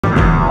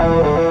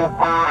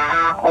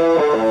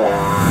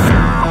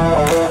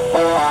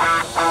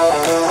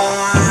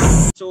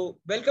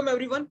Welcome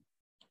everyone.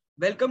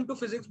 Welcome to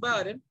Physics by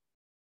Aaryan.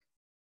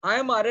 I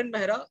am Aaryan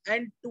Mehra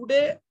and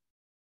today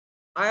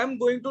I am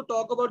going to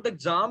talk about the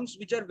exams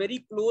which are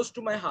very close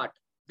to my heart.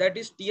 That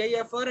is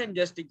TIFR and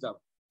JEST exam.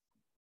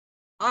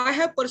 I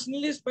have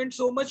personally spent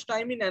so much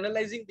time in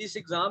analyzing these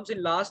exams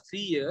in last 3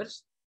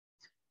 years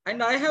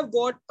and I have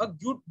got a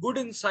good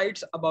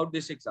insights about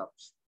these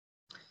exams.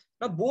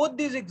 Now both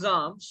these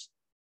exams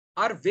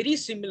are very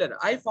similar.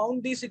 I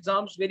found these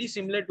exams very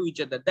similar to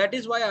each other. That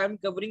is why I am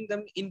covering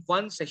them in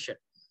one session,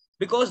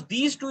 because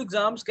these two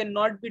exams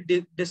cannot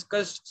be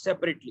discussed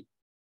separately.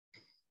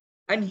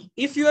 And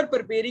if you are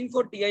preparing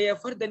for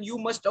TIFR, then you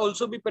must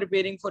also be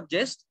preparing for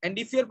JEST. And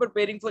if you are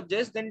preparing for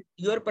JEST, then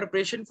your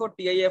preparation for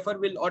TIFR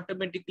will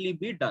automatically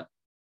be done.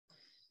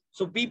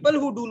 So people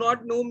who do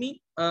not know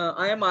me,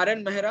 I am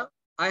Aaryan Mehra.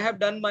 I have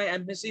done my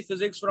MSc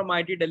Physics from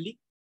IIT Delhi.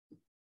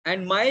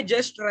 And my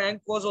JEST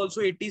rank was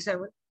also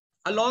 87.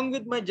 Along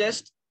with my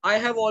JEST, I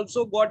have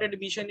also got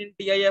admission in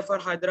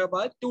TIFR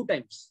Hyderabad 2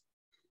 times.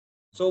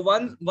 So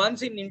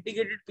once in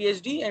integrated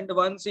PhD and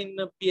once in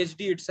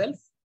PhD itself.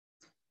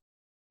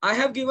 I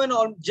have given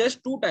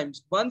just 2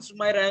 times. Once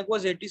my rank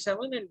was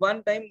 87 and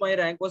one time my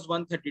rank was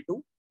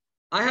 132.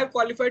 I have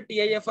qualified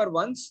TIFR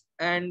once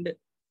and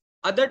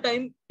other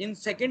time in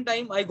second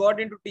time I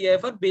got into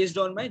TIFR based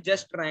on my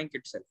JEST rank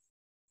itself.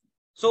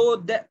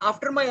 So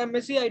after my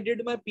MSc, I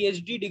did my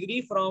PhD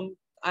degree from,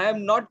 I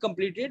am not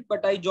completed,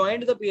 but I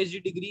joined the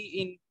PhD degree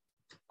in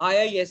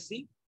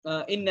IISc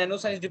in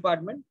nanoscience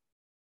department.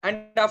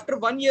 And after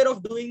 1 year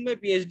of doing my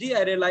PhD,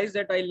 I realized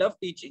that I love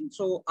teaching.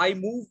 So I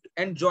moved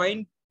and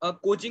joined a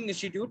coaching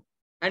institute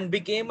and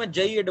became a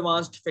JEE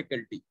advanced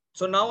faculty.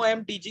 So now I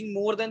am teaching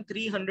more than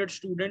 300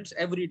 students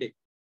every day.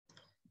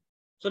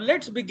 So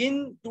let's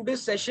begin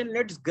today's session.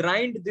 Let's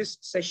grind this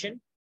session.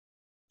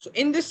 So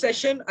in this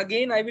session,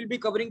 again, I will be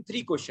covering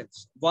 3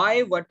 questions.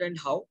 Why, what, and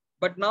how.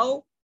 But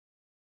now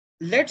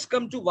let's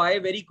come to why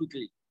very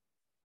quickly.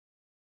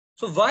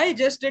 So why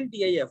JEST and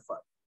TIFR?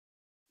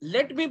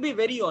 Let me be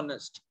very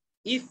honest.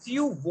 If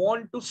you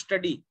want to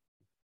study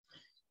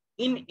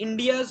in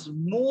India's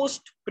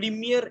most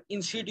premier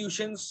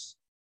institutions,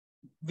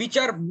 which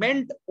are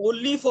meant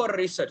only for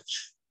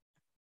research,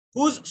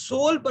 whose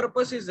sole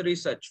purpose is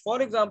research,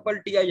 for example,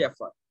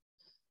 TIFR,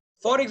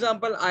 for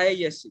example,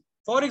 IISc,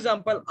 for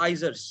example,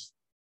 ISERS,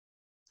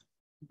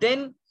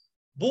 then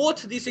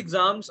both these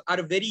exams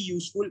are very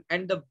useful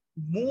and the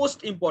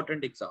most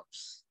important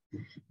exams,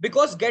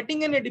 because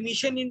getting an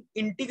admission in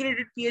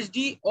integrated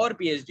PhD or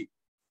PhD.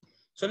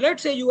 So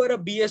let's say you are a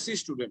BSc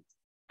student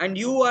and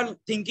you are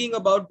thinking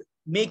about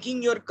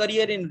making your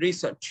career in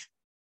research.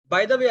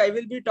 By the way, I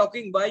will be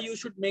talking why you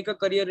should make a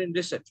career in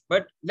research.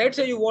 But let's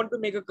say you want to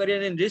make a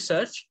career in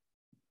research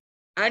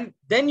and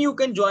then you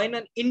can join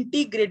an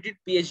integrated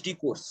PhD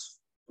course.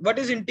 What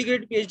is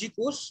integrated PhD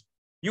course?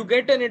 You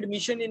get an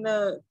admission in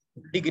a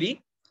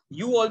degree.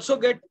 You also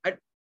get an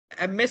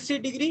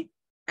MSc degree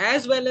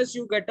as well as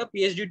you get a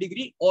PhD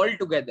degree all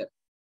together.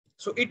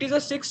 So it is a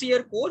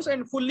 6-year course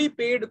and fully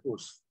paid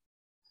course.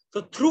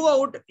 So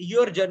throughout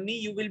your journey,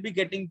 you will be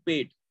getting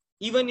paid.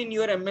 Even in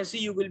your MSc,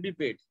 you will be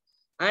paid.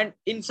 And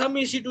in some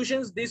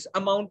institutions, this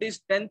amount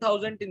is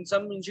 10,000. In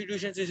some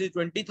institutions, it is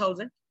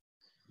 20,000.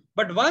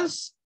 But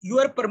once you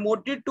are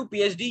promoted to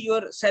PhD,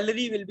 your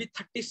salary will be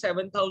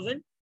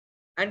 37,000.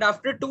 And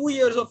after 2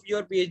 years of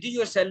your PhD,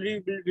 your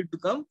salary will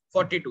become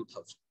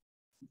 42,000.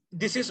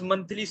 This is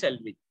monthly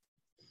salary.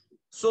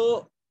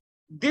 So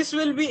this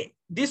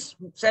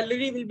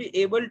salary will be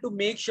able to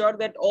make sure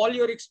that all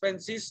your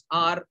expenses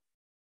are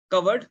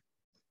covered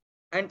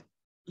and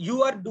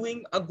you are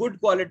doing a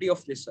good quality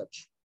of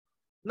research.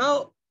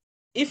 Now,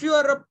 if you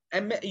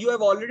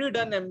have already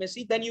done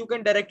MSc, then you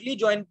can directly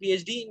join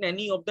PhD in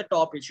any of the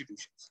top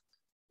institutions.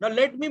 Now,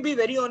 let me be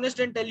very honest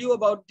and tell you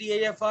about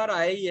TIFR,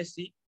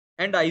 IISc,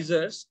 and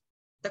ISERS.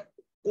 The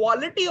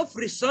quality of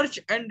research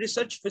and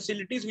research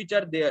facilities which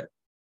are there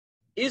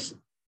is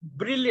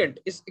brilliant,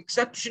 is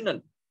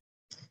exceptional.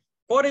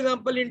 For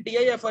example, in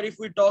TIFR, if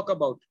we talk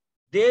about,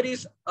 there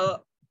is a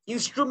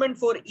instrument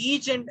for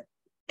each and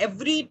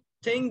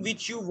everything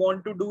which you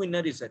want to do in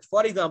a research.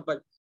 For example,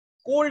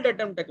 cold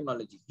atom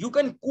technology. You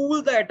can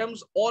cool the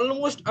atoms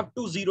almost up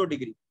to 0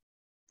 degree.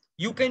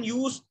 You can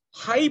use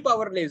high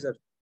power laser.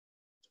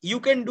 You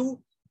can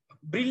do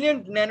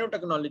brilliant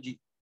nanotechnology,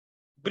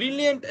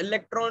 brilliant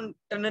electron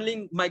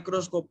tunneling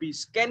microscopy,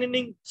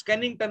 scanning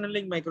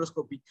tunneling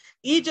microscopy.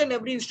 Each and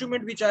every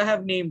instrument which I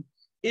have named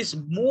is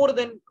more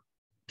than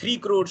 3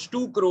 crores,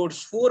 2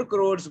 crores, 4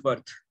 crores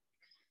worth.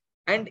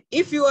 And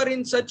if you are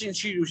in such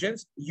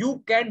institutions,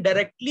 you can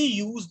directly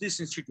use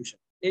these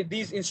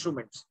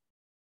instruments.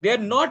 They are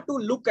not to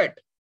look at,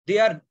 they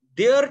are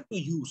there to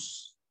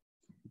use.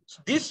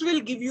 So this will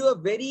give you a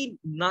very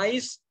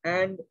nice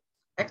and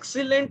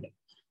excellent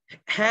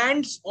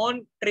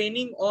hands-on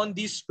training on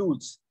these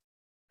tools.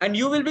 And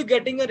you will be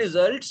getting a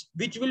results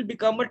which will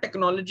become a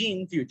technology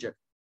in future.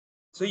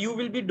 So you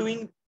will be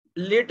doing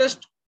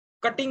latest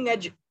cutting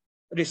edge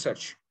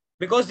research,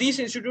 because these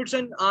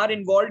institutions are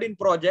involved in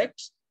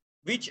projects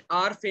which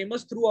are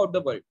famous throughout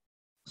the world.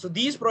 So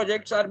these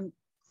projects are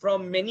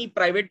from many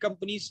private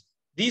companies.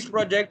 These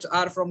projects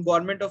are from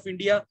Government of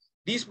India.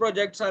 These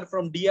projects are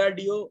from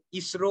DRDO,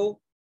 ISRO,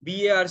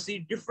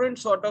 BARC, different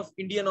sort of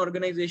Indian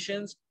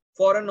organizations,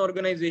 foreign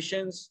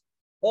organizations.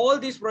 All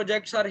these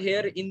projects are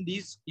here in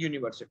these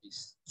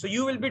universities. So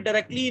you will be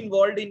directly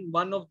involved in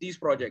one of these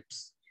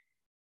projects,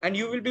 and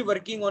you will be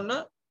working on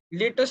a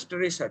latest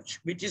research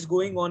which is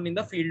going on in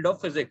the field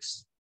of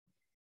physics.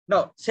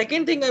 Now,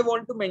 second thing I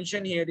want to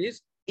mention here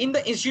is in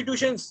the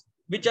institutions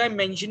which I'm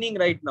mentioning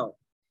right now,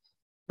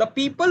 the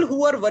people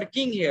who are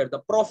working here, the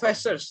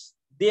professors,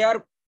 they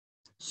are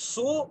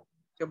so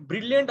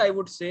brilliant, I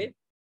would say,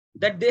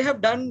 that they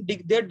have done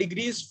their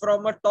degrees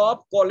from a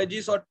top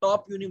colleges or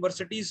top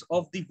universities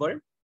of the world.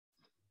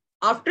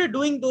 After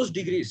doing those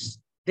degrees,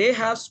 they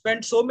have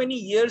spent so many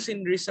years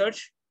in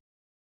research.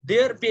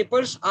 Their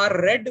papers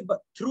are read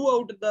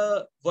throughout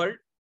the world.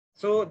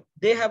 So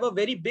they have a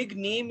very big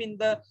name in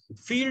the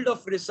field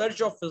of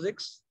research of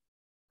physics,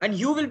 and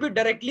you will be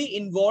directly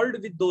involved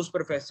with those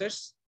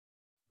professors.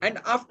 And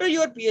after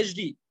your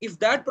PhD, if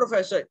that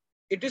professor,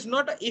 it is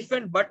not an if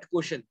and but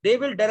question, they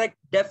will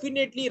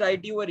definitely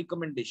write you a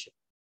recommendation.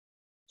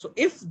 So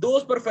if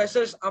those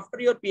professors after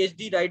your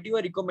PhD write you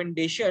a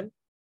recommendation,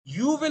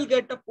 you will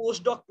get a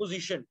postdoc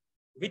position,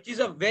 which is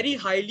a very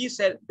highly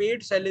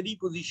paid salary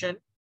position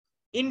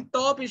in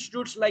top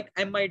institutes like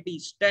MIT,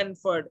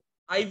 Stanford,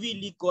 Ivy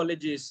League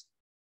colleges.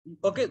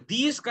 Okay,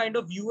 these kind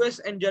of US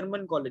and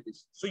German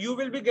colleges. So you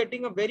will be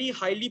getting a very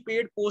highly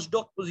paid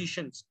postdoc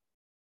positions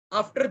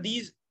after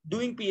these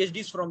doing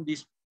PhDs from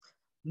these.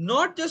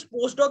 Not just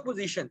postdoc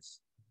positions.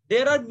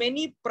 There are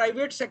many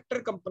private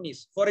sector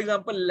companies. For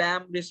example,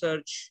 LAM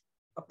Research,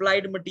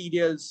 Applied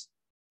Materials,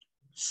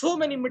 so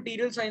many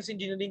material science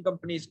engineering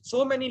companies,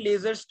 so many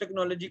lasers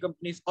technology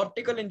companies,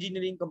 optical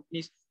engineering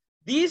companies.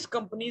 These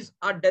companies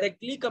are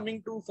directly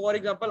coming to, for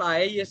example,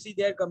 IISc,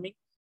 they are coming.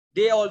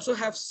 They also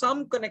have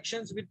some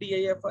connections with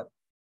TIFR.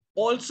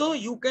 Also,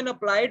 you can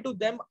apply to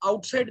them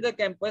outside the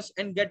campus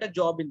and get a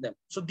job in them.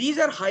 So these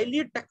are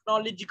highly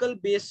technological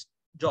based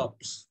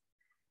jobs.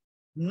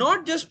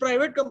 Not just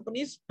private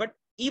companies, but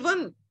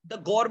even the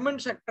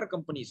government sector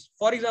companies.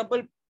 For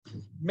example,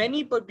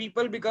 many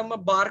people become a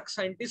BARC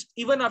scientist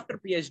even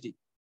after PhD.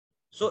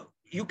 So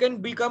you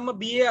can become a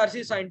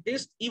BARC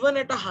scientist even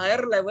at a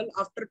higher level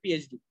after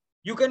PhD.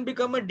 You can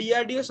become a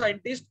DRDO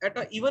scientist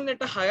even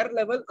at a higher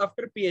level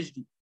after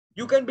PhD.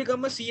 You can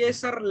become a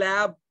CSIR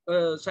lab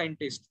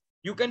scientist.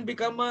 You can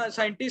become a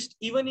scientist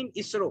even in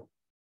ISRO.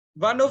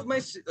 One of my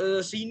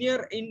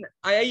senior in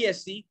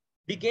IISc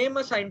became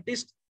a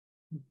scientist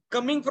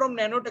coming from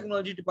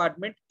nanotechnology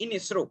department in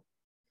ISRO.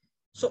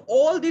 So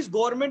all these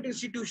government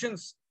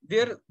institutions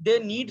where they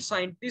need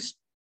scientists,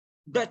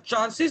 the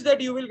chances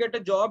that you will get a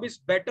job is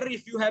better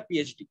if you have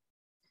PhD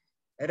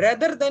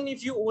rather than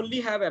if you only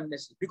have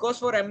MSc, because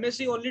for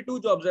MSc only 2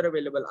 jobs are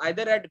available,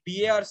 either at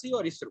BARC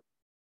or ISRO.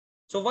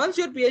 So once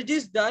your PhD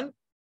is done,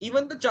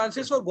 even the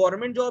chances for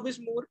government job is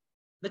more,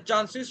 the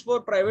chances for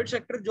private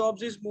sector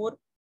jobs is more,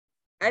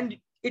 and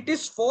it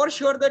is for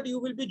sure that you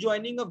will be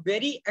joining a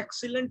very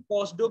excellent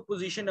postdoc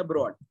position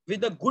abroad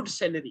with a good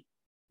salary.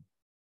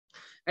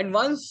 And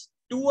once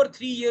 2 or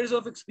 3 years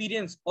of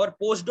experience or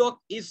postdoc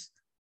is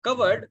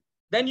covered,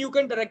 then you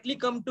can directly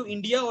come to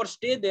India or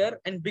stay there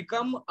and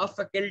become a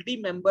faculty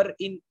member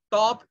in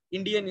top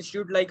Indian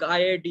institute like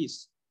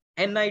IITs,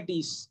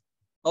 NITs,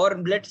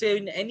 or let's say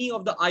in any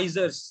of the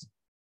ISRs.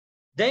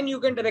 Then you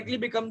can directly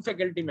become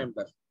faculty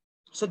member.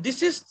 So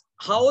this is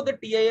how the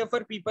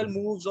TIFR people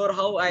moves, or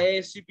how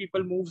IISc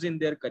people moves in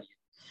their career.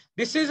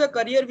 This is a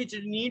career which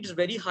needs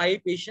very high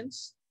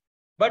patience,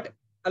 but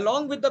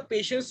along with the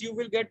patience, you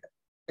will get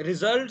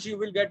results, you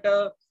will get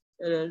a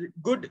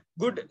good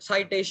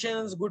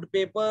citations, good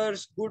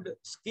papers, good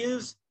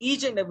skills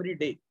each and every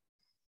day.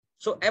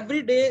 So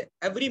every day,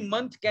 every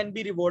month can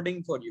be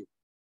rewarding for you.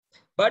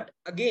 But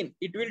again,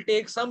 it will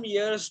take some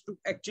years to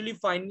actually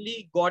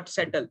finally got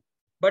settled.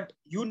 But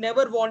you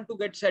never want to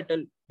get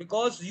settled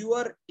because you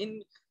are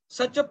in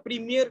such a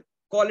premier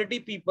quality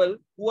people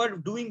who are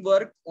doing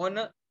work on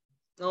a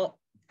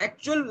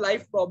actual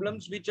life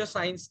problems which a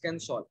science can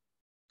solve.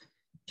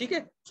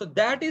 Okay? So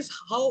that is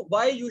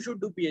why you should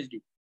do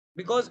PhD,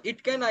 because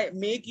it can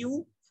make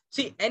you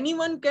see,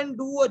 anyone can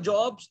do a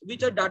jobs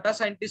which a data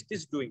scientist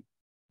is doing.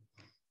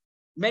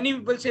 Many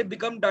people say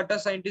become data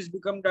scientist,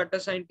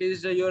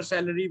 your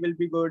salary will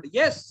be good.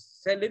 Yes,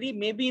 salary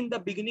maybe in the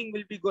beginning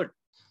will be good,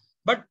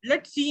 but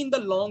let's see in the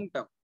long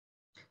term.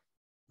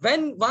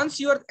 Once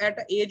you are at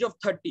the age of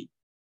 30,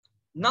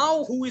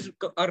 now who is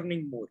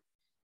earning more?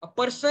 A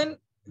person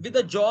with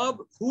a job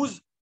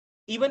whose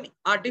even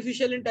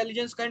artificial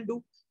intelligence can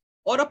do,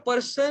 or a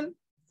person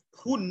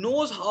who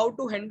knows how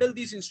to handle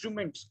these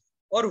instruments,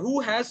 or who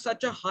has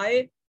such a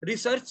high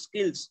research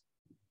skills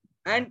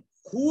and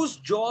whose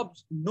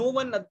jobs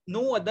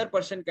no other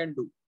person can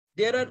do.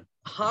 There are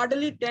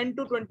hardly 10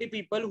 to 20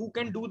 people who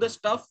can do the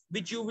stuff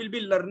which you will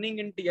be learning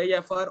in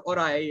TIFR or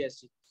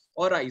IISc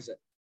or ISR.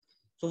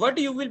 So what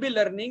you will be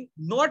learning,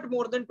 not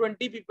more than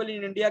 20 people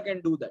in India can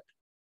do that.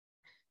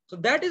 So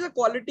that is a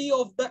quality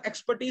of the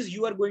expertise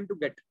you are going to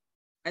get.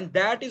 And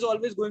that is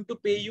always going to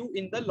pay you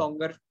in the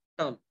longer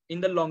term, in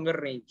the longer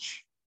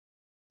range.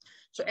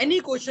 So any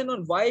question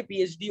on why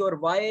PhD or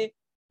why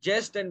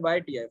JEST and why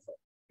TIFR?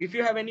 If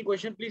you have any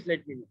question, please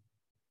let me know.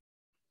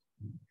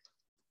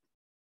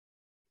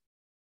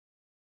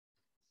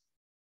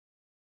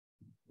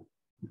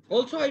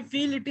 Also, I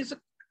feel it is a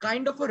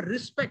kind of a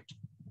respect,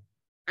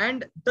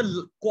 and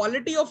the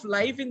quality of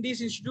life in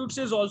these institutes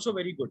is also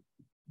very good.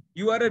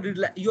 You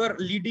are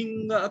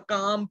leading a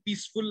calm,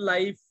 peaceful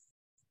life,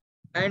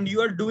 and you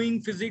are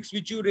doing physics,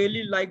 which you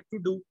really like to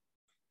do.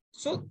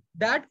 So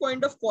that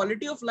kind of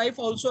quality of life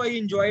also I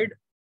enjoyed,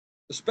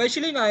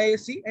 especially in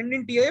IISc, and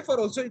in TIFR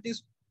also it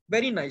is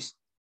very nice.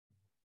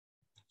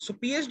 So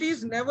PhD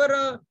is never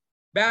a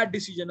bad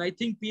decision. I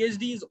think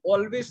PhD is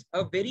always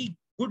a very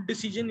good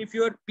decision if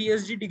your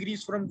PhD degree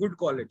is from good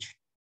college.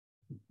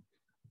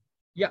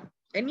 Yeah.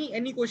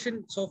 Any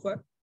question so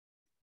far?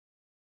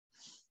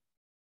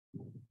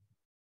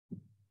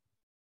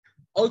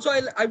 Also,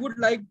 I would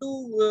like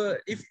to,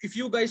 if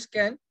you guys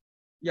can,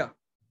 yeah.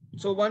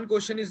 So one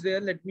question is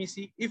there. Let me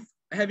see. If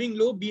having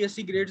low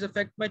BSc grades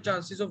affect my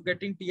chances of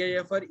getting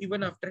TIFR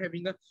even after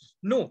having a,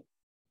 no,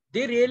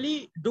 they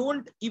really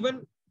don't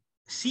even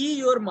see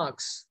your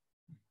marks.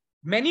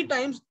 Many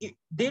times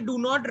they do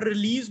not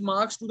release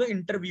marks to the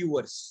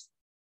interviewers.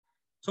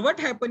 So what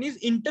happens is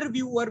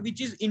interviewer, which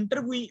is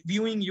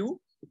interviewing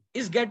you,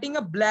 is getting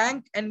a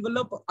blank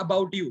envelope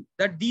about you,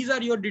 that these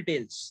are your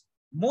details.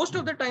 Most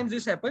of the times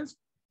this happens.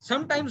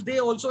 Sometimes they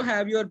also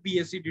have your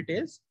BSc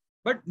details,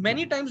 but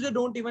many times they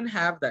don't even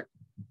have that.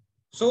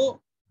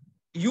 So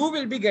you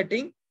will be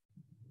getting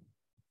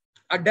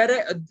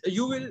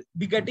you will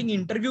be getting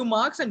interview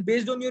marks, and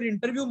based on your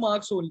interview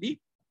marks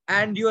only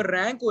and your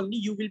rank only,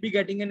 you will be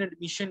getting an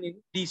admission in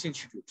these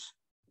institutes.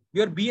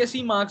 Your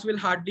BSc marks will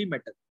hardly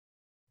matter.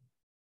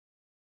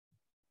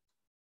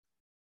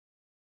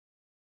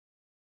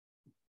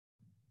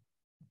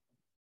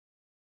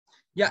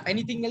 Yeah,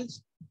 anything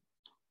else?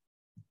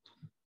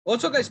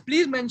 Also, guys,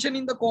 please mention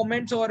in the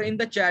comments or in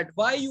the chat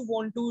why you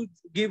want to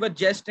give a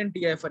JEST and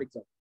TIFR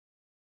exam.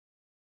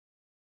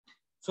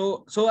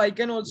 So I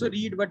can also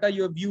read what are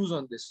your views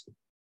on this.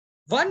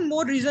 One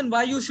more reason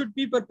why you should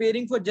be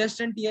preparing for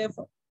JEST and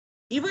TIFR.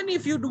 Even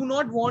if you do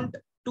not want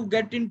to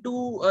get into,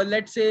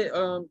 let's say,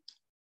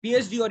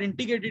 PhD or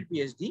integrated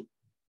PhD,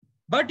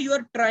 but you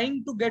are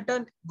trying to get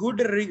a good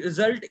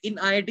result in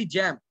IIT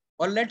JAM,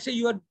 or let's say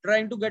you are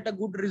trying to get a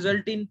good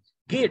result in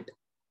GATE,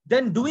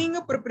 then doing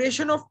a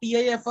preparation of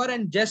TIFR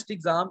and JEST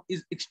exam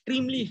is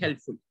extremely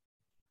helpful.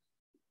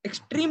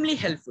 Extremely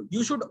helpful.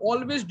 You should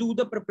always do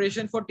the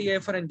preparation for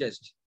TIFR and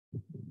JEST,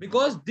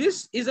 because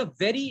this is a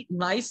very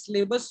nice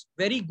syllabus,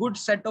 very good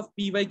set of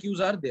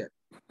PYQs are there.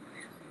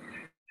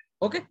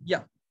 Okay,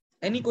 yeah.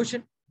 Any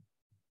question?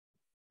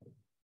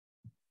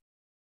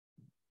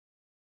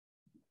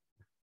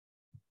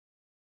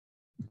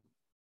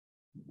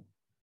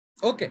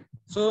 Okay,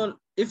 so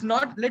if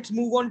not, let's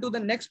move on to the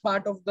next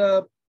part of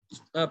the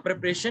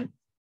preparation.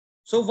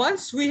 So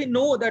once we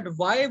know that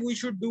why we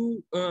should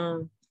do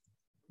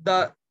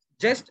the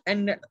JEST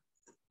and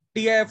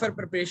TIFR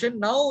preparation,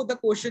 now the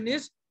question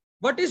is,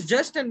 what is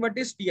JEST and what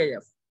is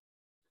TIF?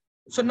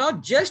 So now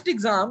JEST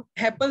exam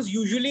happens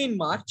usually in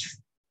March.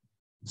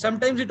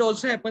 Sometimes it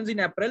also happens in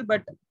April,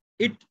 but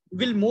it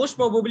will most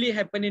probably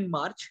happen in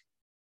March.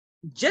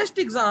 JEST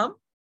exam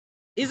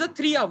is a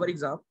 3-hour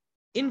exam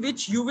in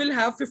which you will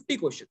have 50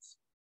 questions.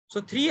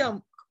 So 3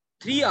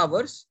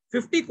 hours,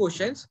 50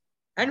 questions.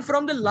 And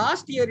from the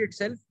last year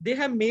itself, they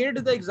have made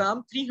the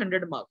exam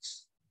 300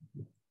 marks.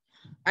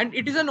 And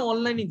it is an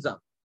online exam.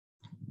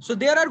 So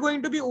there are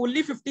going to be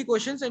only 50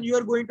 questions and you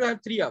are going to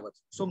have 3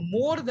 hours. So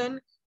more than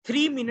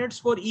 3 minutes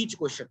for each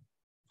question.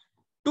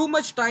 Too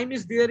much time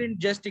is there in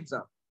JEST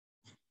exam.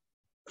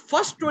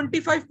 First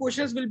 25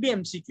 questions will be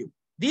MCQ.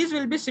 These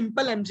will be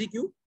simple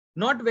MCQ,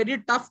 not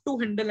very tough to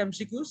handle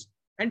MCQs.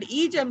 And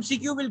each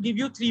MCQ will give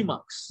you 3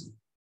 marks.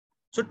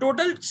 So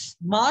total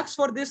marks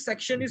for this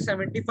section is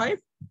 75.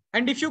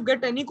 And if you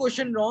get any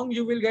question wrong,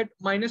 you will get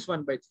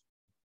 -1/3.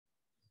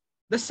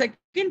 The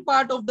second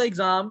part of the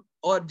exam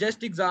or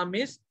JEST exam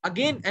is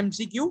again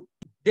MCQ.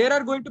 There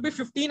are going to be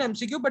 15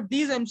 MCQ, but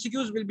these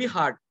MCQs will be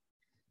hard.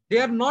 They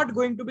are not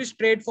going to be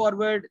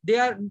straightforward.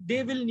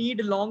 They will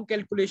need long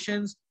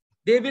calculations.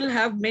 They will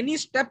have many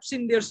steps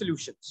in their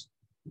solutions.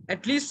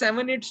 At least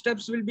 7-8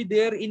 steps will be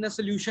there in a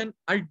solution,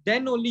 and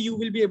then only you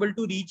will be able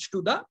to reach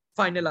to the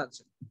final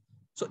answer.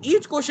 So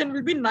each question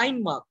will be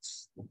 9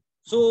 marks.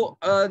 So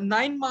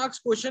 9 marks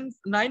question,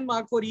 9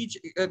 marks for each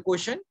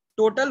question,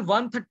 total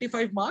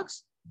 135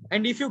 marks.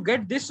 And if you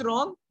get this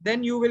wrong,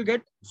 then you will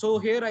get, so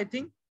here I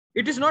think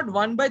it is not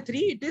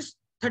 1/3, it is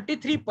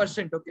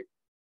 33%. Okay.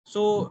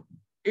 So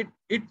it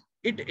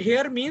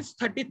here means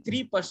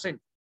 33%.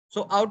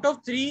 So out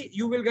of 3,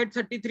 you will get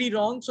 33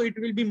 wrong. So it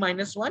will be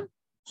 -1.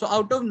 So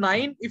out of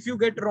 9, if you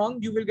get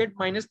wrong, you will get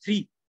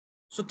 -3.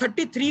 So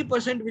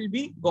 33% will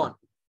be gone.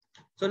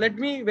 So let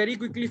me very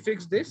quickly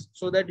fix this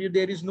so that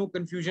there is no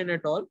confusion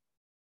at all.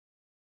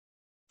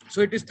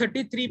 So it is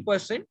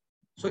 33%.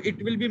 So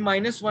it will be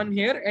 -1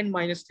 here and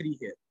 -3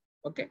 here.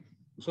 Okay.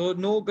 So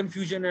no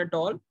confusion at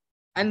all.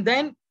 And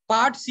then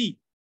part C.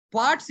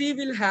 Part C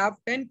will have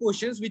 10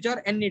 questions which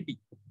are NAT.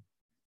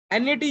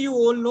 NAT, you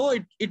all know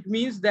it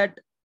means that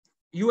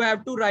you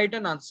have to write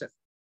an answer.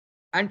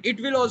 And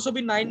it will also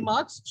be 9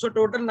 marks. So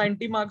total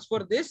 90 marks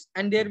for this,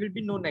 and there will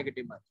be no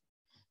negative marks.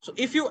 So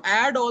if you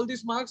add all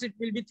these marks, it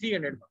will be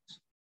 300 marks.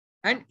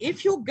 And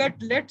if you get,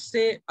 let's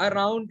say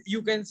around,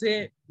 you can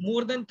say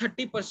more than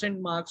 30%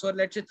 marks, or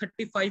let's say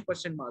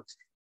 35% marks.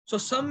 So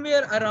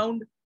somewhere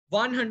around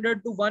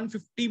 100 to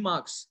 150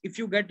 marks, if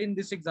you get in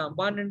this exam,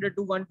 100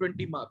 to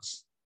 120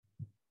 marks,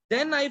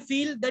 then I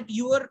feel that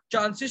your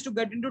chances to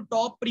get into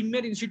top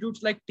premier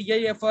institutes like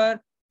TIFR,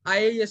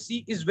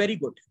 IISc is very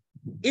good.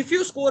 If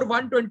you score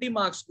 120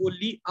 marks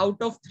only out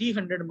of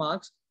 300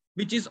 marks,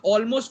 which is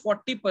almost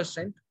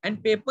 40%,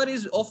 and paper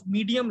is of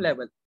medium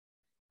level,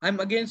 I'm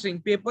again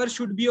saying paper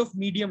should be of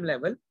medium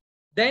level,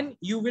 then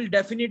you will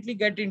definitely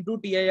get into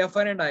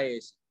TIFR and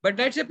IISc. But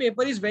let's say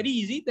paper is very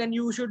easy, then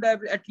you should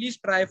have at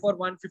least try for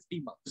 150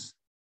 marks.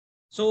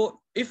 So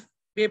if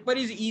paper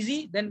is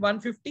easy, then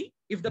 150.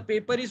 If the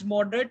paper is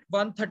moderate,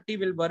 130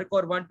 will work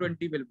or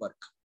 120 will work.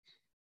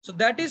 So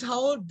that is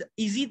how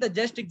easy the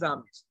JEST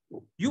exam is.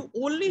 You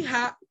only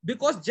have,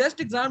 because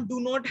JEST exam do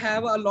not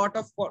have a lot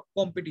of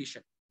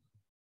competition.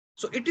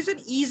 So it is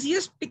an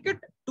easiest ticket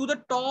to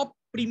the top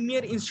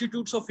premier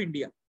institutes of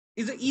India.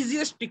 Is the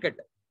easiest ticket.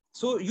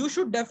 So you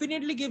should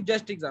definitely give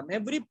JEST exam.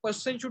 Every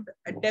person should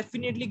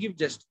definitely give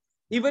JEST,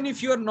 even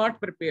if you are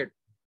not prepared.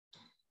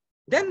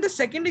 Then the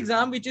second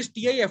exam, which is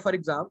TIFR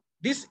exam,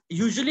 this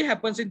usually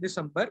happens in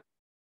December.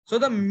 So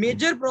the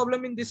major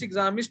problem in this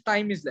exam is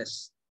time is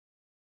less.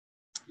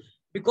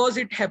 Because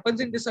it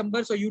happens in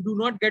December, so you do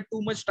not get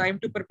too much time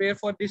to prepare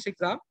for this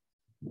exam.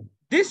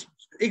 This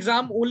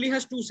exam only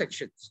has 2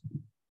 sections.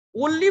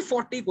 Only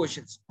 40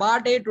 questions.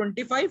 Part A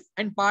 25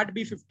 and Part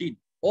B 15.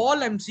 All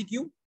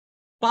MCQ.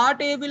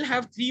 Part A will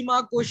have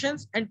 3-mark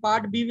questions and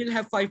Part B will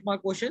have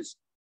 5-mark questions.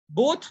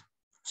 Both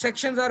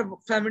sections are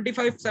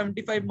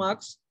 75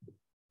 marks.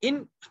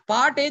 In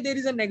Part A, there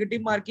is a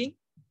negative marking.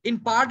 In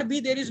Part B,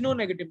 there is no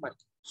negative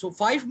marking. So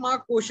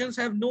 5-mark questions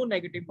have no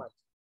negative marking.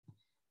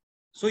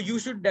 So you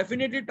should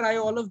definitely try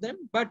all of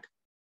them. But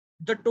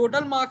the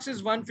total marks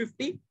is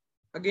 150.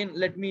 Again,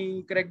 let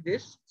me correct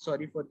this.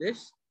 Sorry for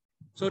this.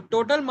 So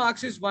total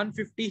marks is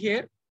 150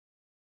 here.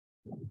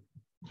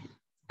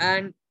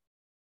 And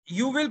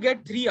you will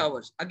get 3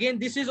 hours. Again,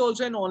 this is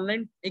also an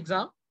online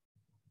exam.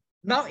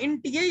 Now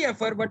in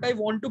TIFR, what I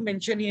want to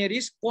mention here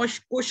is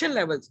question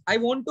levels. I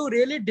want to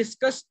really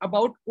discuss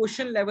about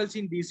question levels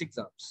in these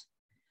exams.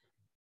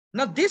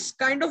 Now this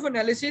kind of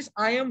analysis,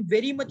 I am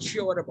very much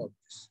sure about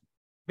this,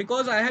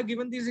 because I have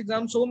given these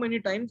exams so many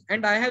times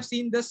and I have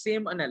seen the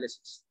same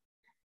analysis.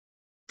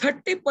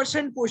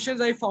 30% questions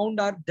I found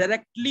are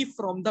directly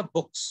from the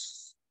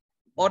books.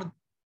 Or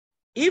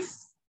if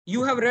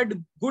you have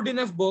read good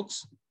enough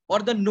books or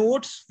the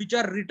notes which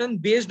are written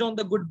based on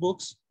the good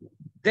books,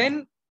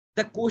 then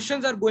the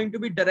questions are going to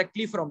be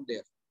directly from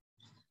there.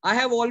 I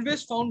have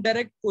always found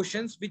direct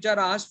questions which are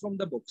asked from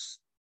the books.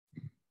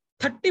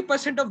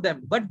 30% of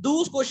them, but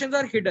those questions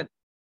are hidden.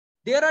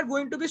 There are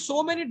going to be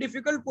so many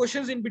difficult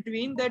questions in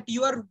between that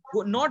you are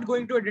not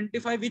going to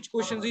identify which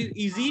questions is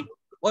easy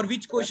or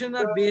which questions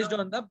are based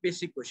on the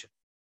basic question.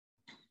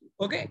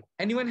 Okay,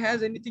 anyone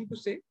has anything to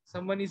say?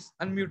 Someone is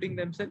unmuting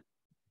themselves.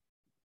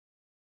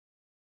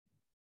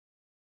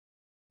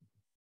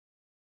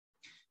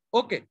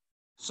 Okay,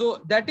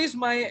 so that is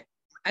my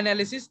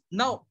analysis.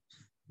 Now,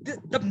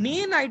 the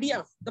main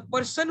idea, the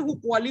person who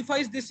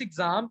qualifies this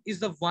exam is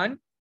the one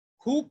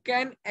who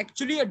can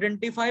actually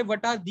identify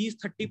what are these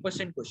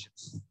 30%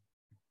 questions.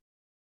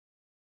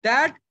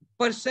 That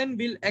person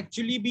will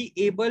actually be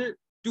able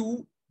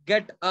to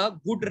get a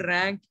good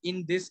rank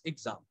in this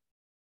exam.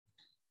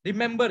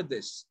 Remember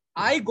this.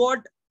 I got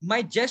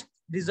my JEST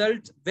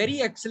results,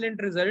 very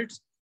excellent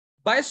results,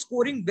 by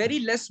scoring very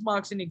less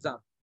marks in exam.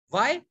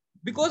 Why?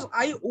 Because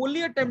I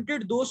only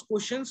attempted those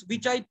questions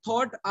which I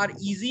thought are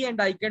easy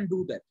and I can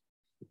do that.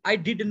 I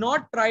did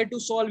not try to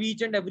solve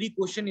each and every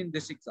question in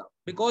this exam,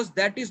 because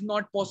that is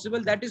not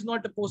possible. That is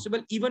not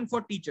possible even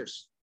for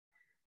teachers.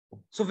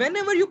 So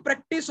whenever you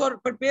practice or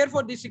prepare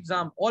for this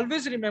exam,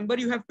 always remember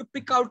you have to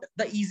pick out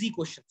the easy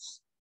questions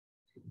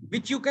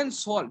which you can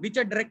solve, which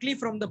are directly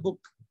from the book.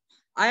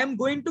 I am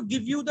going to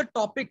give you the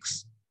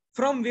topics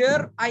from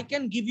where I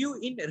can give you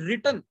in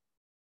written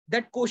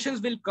that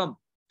questions will come.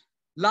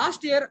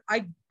 Last year,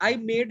 I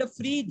made a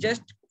free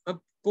JEST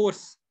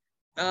course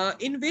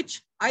in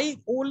which I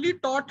only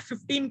taught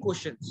 15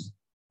 questions,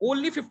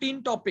 only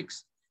 15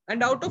 topics.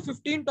 And out of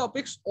 15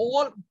 topics,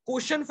 all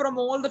questions from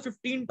all the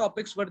 15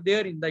 topics were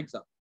there in the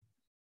exam.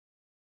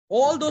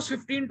 All those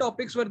 15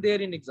 topics were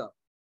there in exam.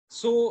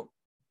 So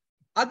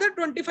other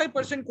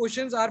 25%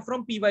 questions are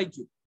from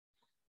PYQ.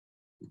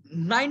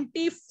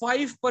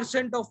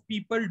 95% of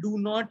people do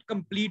not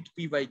complete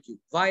PYQ.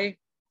 Why?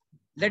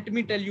 Let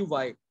me tell you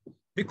why.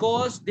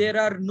 Because there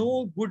are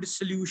no good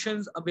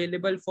solutions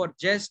available for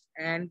JEST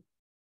and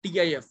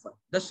TIFR.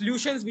 The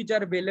solutions which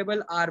are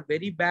available are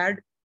very bad.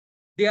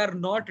 They are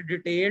not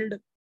detailed.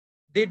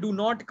 they do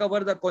not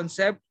cover the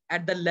concept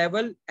at the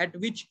level at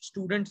which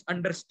students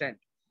understand.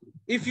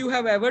 If you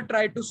have ever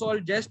tried to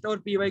solve JEST or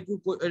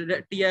PYQ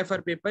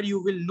TIFR paper, you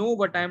will know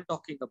what I am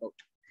talking about.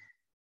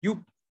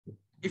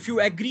 If you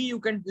agree, you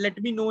can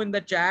let me know in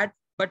the chat,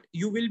 but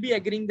you will be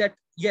agreeing that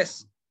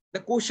yes, the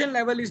question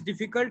level is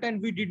difficult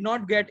and we did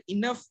not get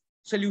enough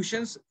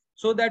solutions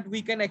so that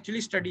we can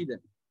actually study them.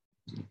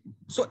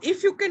 So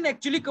if you can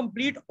actually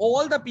complete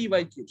all the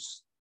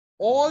PYQs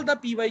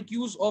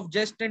of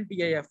JEST and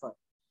TIFR,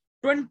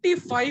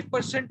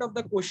 25% of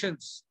the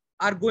questions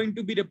are going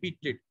to be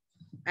repeated.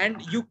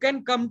 And you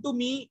can come to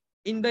me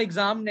in the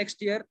exam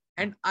next year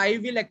and I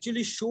will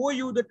actually show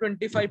you the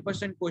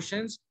 25%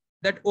 questions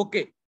that,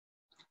 okay,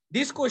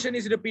 this question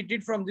is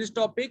repeated from this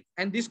topic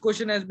and this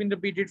question has been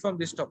repeated from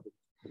this topic.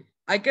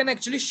 I can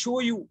actually show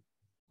you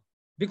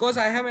because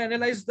I have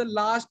analyzed the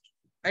last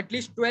at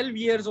least 12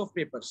 years of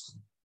papers.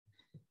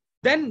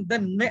 Then the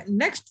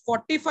next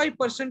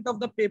 45% of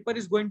the paper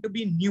is going to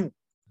be new,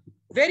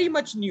 very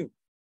much new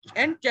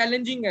and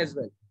challenging as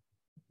well.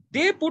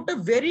 They put a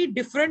very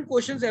different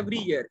questions every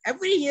year.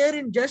 Every year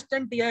in JEST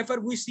and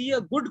TIFR, we see a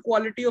good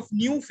quality of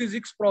new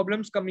physics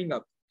problems coming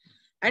up.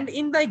 And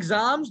in the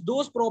exams,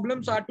 those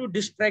problems are to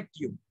distract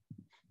you.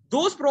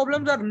 Those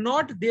problems are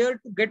not there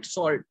to get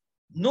solved.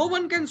 No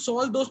one can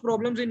solve those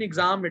problems in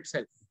exam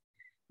itself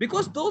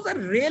because those are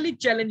really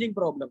challenging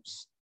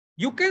problems.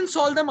 You can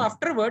solve them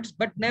afterwards,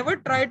 but never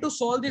try to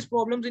solve these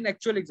problems in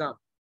actual exam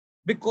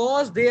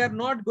because they are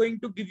not going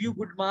to give you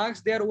good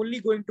marks. They are only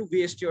going to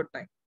waste your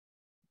time.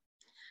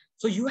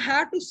 So you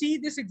have to see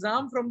this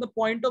exam from the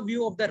point of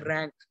view of the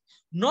rank,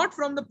 not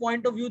from the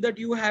point of view that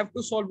you have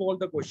to solve all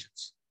the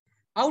questions.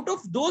 Out of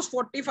those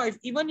 45,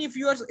 even if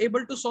you are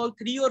able to solve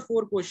 3 or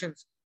 4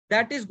 questions,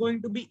 that is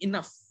going to be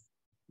enough.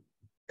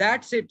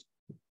 That's it.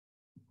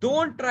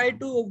 Don't try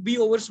to be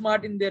over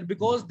smart in there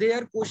because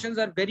their questions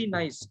are very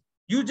nice.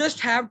 You just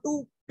have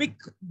to pick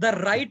the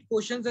right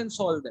questions and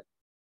solve them.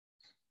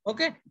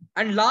 Okay.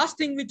 And last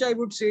thing which I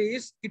would say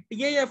is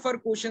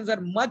TIFR questions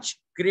are much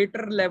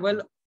greater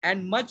level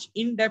and much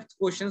in-depth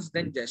questions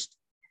than JEST.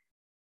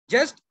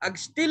 JEST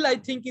still I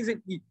think is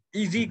an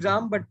easy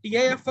exam, but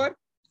TIFR,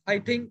 I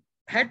think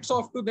hats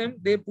off to them.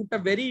 They put a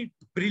very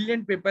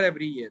brilliant paper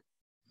every year.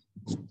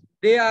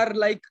 They are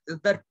like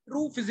the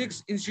true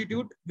physics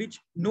institute which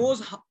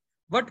knows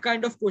what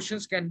kind of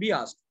questions can be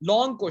asked.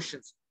 Long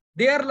questions.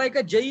 They are like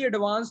a JEE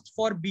Advanced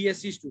for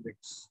BSc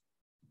students.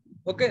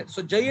 Okay,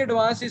 so JEE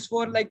Advanced is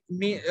for like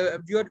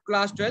your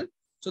class 12.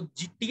 So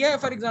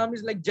TIFR exam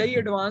is like JEE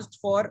Advanced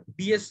for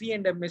BSc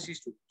and MSc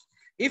students.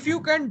 If you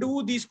can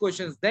do these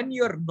questions, then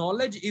your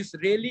knowledge is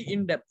really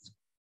in depth.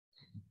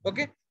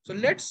 Okay, so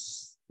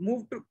let's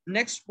move to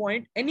next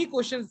point. Any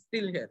questions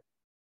still here?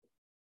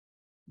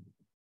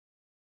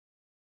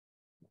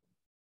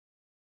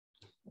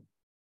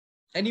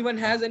 Anyone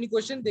has any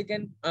question? They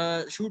can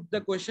shoot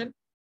the question.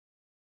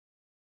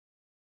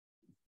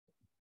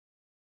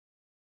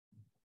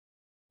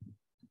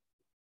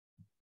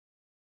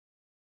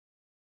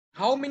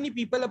 How many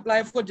people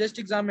apply for JEST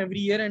exam every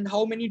year and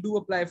how many do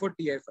apply for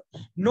TIFR?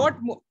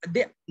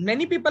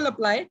 Many people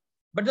apply,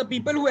 but the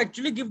people who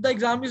actually give the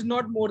exam is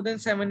not more than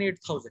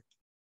 7,000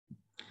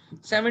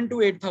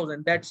 to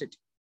 8,000. That's it.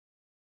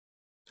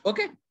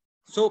 Okay.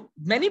 So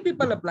many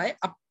people apply.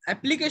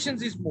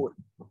 Applications is more.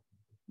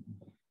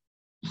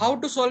 How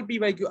to solve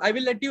PYQ? I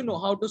will let you know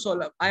how to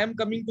solve. I am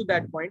coming to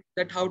that point,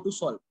 that how to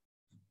solve.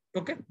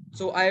 Okay.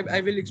 So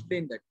I will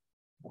explain that.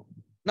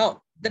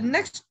 Now, the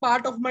next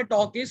part of my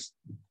talk is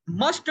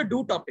must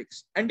do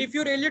topics. And if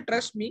you really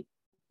trust me,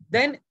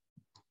 then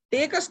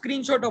take a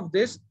screenshot of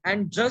this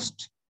and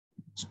just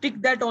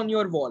stick that on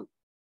your wall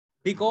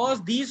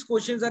because these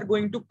questions are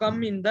going to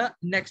come in the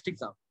next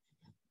exam.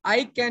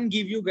 I can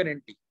give you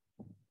guarantee.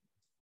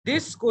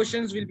 These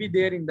questions will be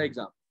there in the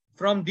exam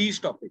from these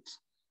topics.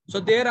 So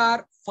there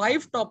are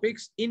 5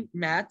 topics in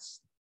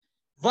maths,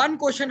 1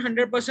 question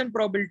 100%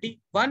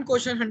 probability, 1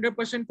 question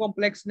 100%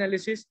 complex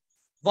analysis,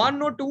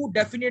 1 or 2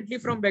 definitely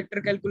from vector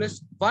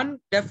calculus, 1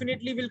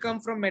 definitely will come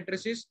from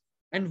matrices,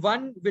 and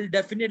 1 will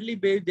definitely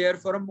be there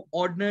from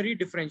ordinary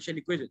differential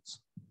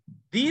equations.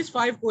 These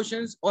 5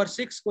 questions or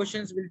 6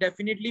 questions will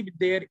definitely be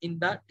there in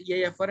the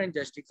TIFR and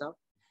JEST exam.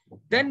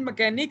 Then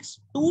mechanics,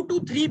 2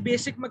 to 3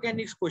 basic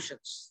mechanics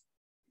questions,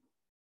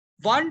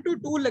 1 to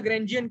 2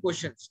 Lagrangian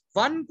questions,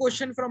 1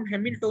 question from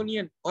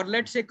Hamiltonian or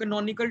let's say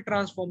canonical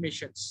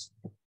transformations,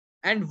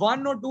 and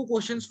 1 or 2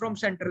 questions from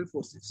central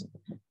forces.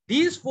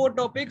 These 4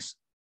 topics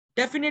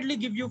definitely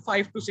give you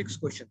 5 to 6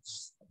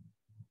 questions.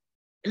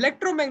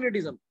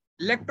 Electromagnetism,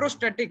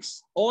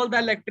 electrostatics, all the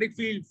electric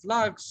field,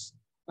 flux,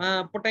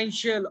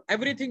 potential,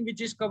 everything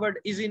which is covered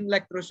is in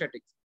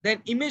electrostatics.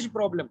 Then image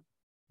problem,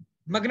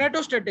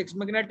 magnetostatics,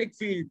 magnetic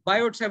field,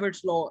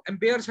 Biot-Savart's law,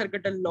 Ampere's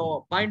circuital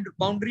law,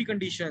 boundary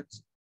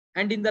conditions,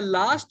 and in the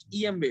last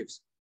EM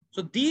waves.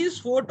 So these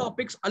 4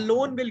 topics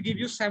alone will give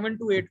you 7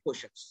 to 8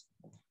 questions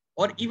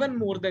or even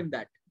more than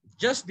that.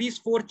 Just these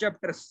 4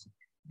 chapters.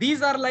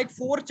 These are like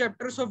 4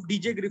 chapters of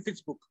DJ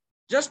Griffith's book.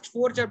 Just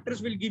 4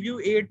 chapters will give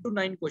you 8 to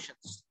 9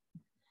 questions.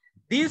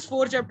 These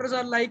 4 chapters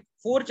are like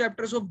 4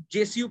 chapters of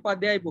JC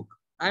Upadhyay book.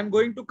 I am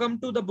going to come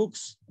to the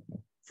books.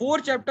 4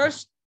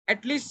 chapters,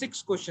 at least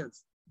 6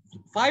 questions.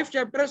 5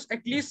 chapters,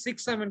 at least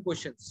 6-7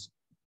 questions.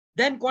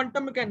 Then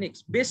quantum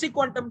mechanics, basic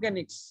quantum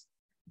mechanics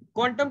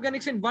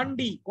in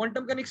 1D,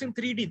 quantum mechanics in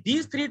 3D.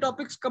 These 3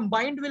 topics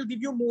combined will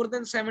give you more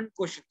than 7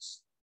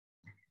 questions.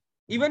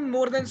 Even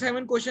more than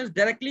 7 questions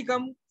directly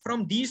come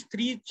from these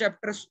 3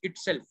 chapters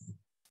itself.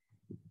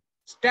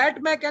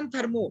 Stat Mech and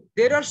Thermo,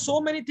 there are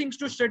so many things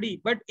to study,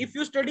 but if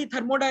you study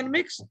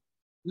thermodynamics,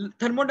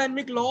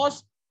 thermodynamic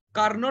laws,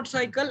 Carnot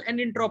cycle and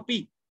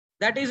entropy,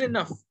 that is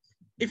enough.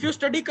 If you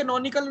study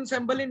canonical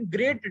ensemble in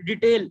great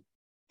detail,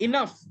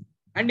 enough.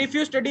 And if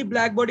you study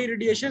black body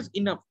radiations,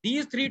 enough.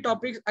 These 3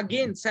 topics,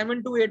 again,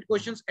 7 to 8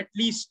 questions at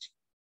least.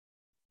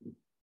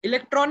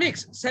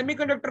 Electronics,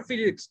 semiconductor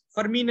physics,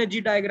 Fermi energy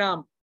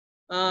diagram,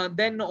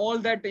 then all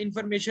that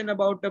information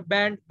about the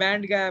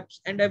band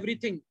gaps and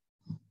everything.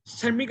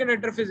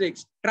 Semiconductor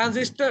physics,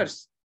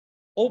 transistors,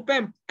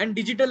 op-amp, and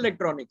digital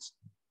electronics.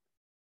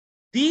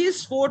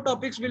 These 4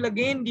 topics will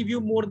again give you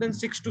more than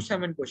 6 to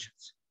 7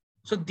 questions.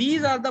 So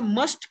these are the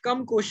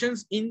must-come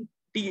questions in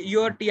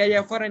your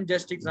TIFR and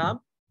JEST exam,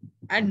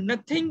 and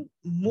nothing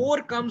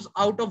more comes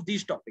out of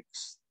these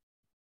topics.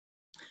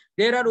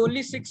 There are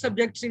only 6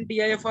 subjects in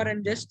TIFR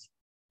and JEST,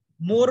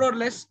 more or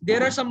less.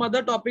 There are some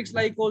other topics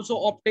like also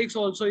optics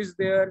also is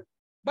there,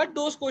 but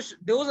those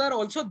are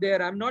also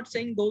there. I'm not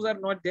saying those are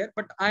not there,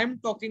 but I'm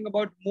talking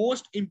about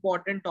most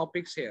important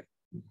topics here.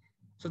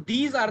 So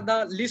these are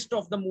the list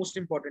of the most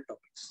important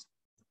topics.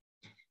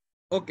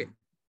 Okay.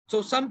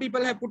 So some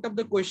people have put up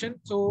the question.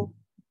 So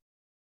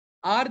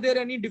are there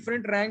any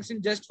different ranks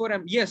in JEST for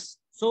M? Yes.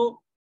 So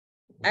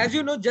as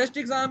you know, JEST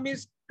exam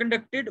is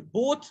conducted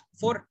both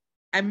for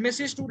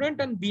MSc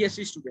student and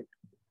BSc student.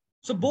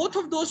 So both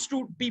of those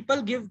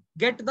people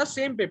get the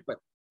same paper.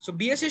 So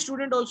BSc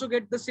student also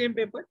get the same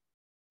paper.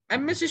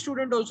 MSc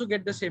student also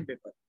get the same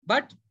paper.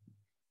 But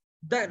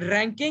the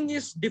ranking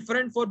is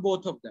different for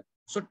both of them.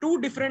 So 2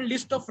 different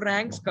list of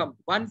ranks come.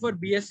 One for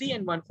BSc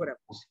and one for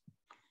MSc.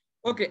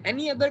 Okay.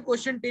 Any other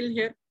question till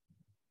here?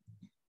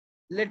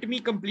 Let me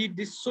complete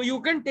this. So you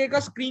can take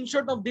a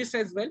screenshot of this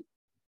as well.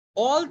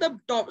 All the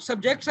top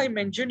subjects I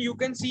mentioned, you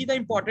can see the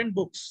important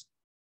books.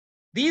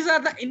 These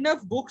are the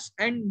enough books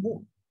and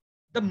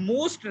the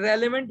most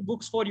relevant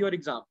books for your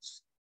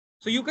exams.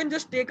 So you can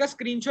just take a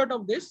screenshot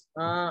of this.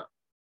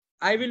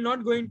 I will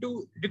not going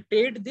to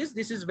dictate this.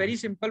 This is very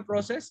simple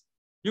process.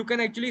 You can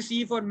actually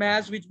see for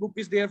maths which book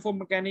is there, for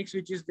mechanics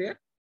which is there.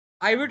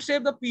 I would say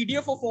the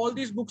PDF of all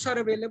these books are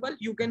available.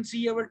 You can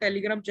see our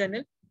Telegram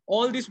channel.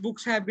 All these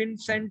books have been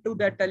sent to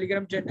that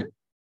Telegram channel,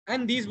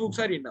 and these books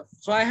are enough.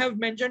 So I have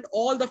mentioned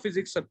all the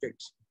physics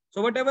subjects.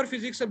 So whatever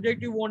physics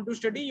subject you want to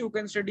study, you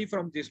can study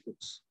from these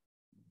books.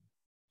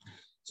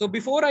 So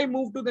before I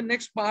move to the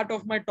next part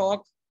of my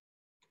talk,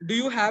 do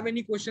you have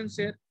any questions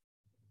here?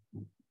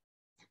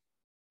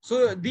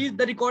 So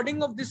the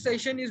recording of this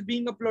session is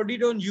being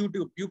uploaded on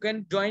YouTube. You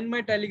can join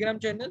my Telegram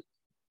channel,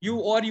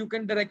 or you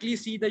can directly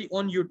see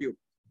on YouTube.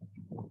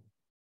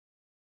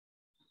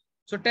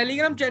 So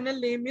Telegram channel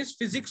name is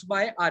Physics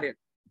by Aaryan.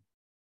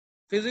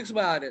 Physics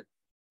by Aaryan.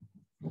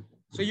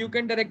 So you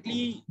can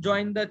directly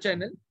join the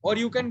channel, or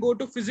you can go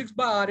to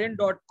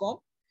physicsbyaaryan.com,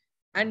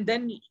 and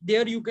then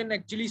there you can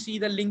actually see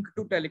the link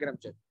to Telegram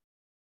channel.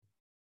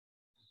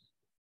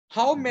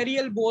 How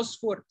Mariel Bose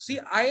for? See,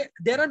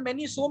 there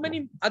are so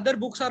many other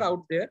books are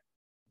out there.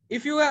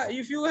 If you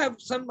have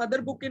some other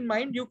book in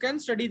mind, you can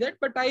study that.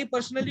 But I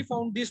personally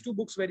found these 2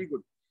 books very good.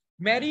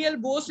 Mariel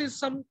Bose is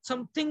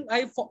something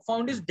I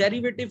found is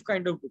derivative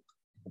kind of book.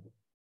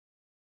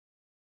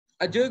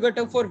 Ajoy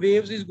Ghatak for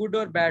waves is good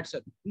or bad,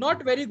 sir?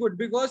 Not very good,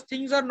 because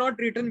things are not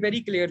written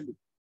very clearly.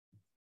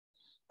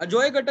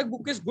 Ajoy Ghatak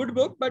book is good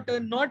book, but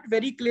not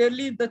very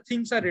clearly the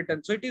things are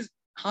written. So it is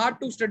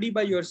hard to study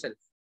by yourself.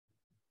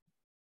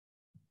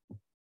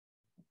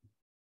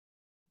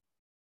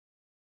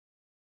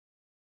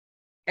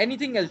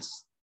 Anything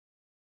else?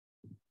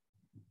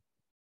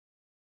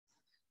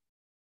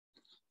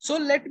 So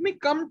let me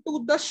come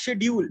to the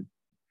schedule.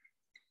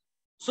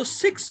 So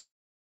 6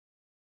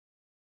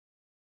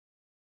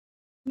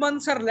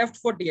 months are left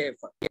for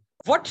TIFR.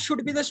 What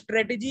should be the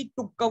strategy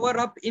to cover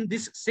up in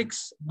these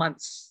 6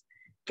 months?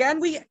 Can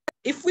we,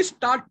 if we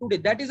start today,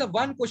 that is a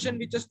one question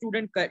which a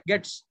student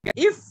gets.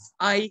 If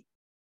I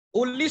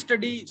only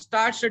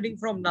start studying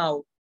from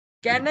now,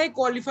 can I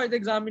qualify the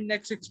exam in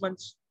next 6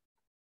 months?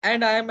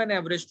 And I am an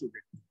average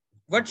student.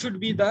 What should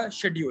be the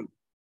schedule?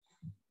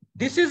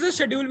 This is the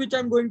schedule which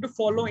I'm going to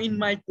follow in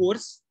my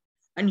course.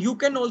 And you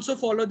can also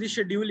follow the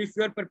schedule if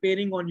you are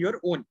preparing on your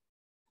own.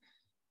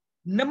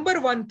 Number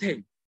 1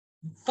 thing,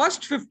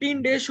 first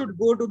 15 days should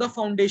go to the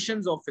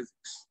foundations of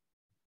physics.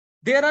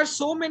 There are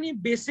so many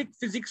basic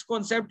physics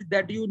concepts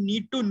that you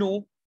need to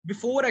know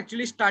before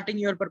actually starting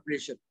your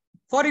preparation.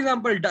 For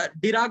example,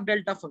 Dirac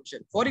delta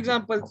function. For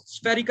example,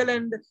 spherical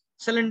and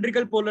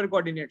cylindrical polar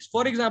coordinates.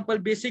 For example,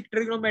 basic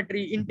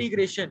trigonometry,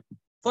 integration.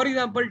 For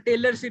example,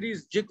 Taylor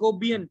series,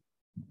 Jacobian,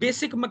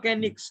 basic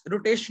mechanics,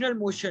 rotational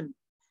motion,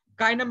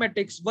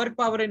 kinematics, work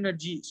power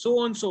energy, so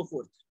on and so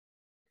forth.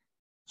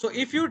 So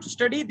if you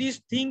study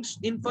these things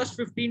in first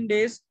 15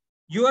 days,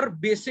 your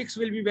basics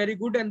will be very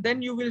good, and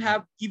then you will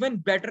have even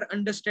better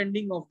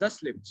understanding of the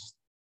syllabus.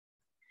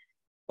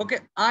 Okay,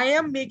 I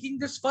am making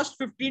this first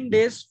 15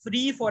 days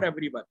free for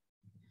everyone.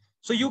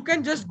 So you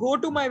can just go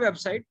to my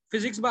website,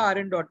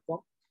 physicsbyaaryan.com.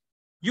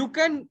 You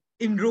can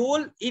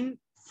enroll in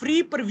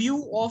free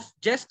preview of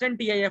JEST and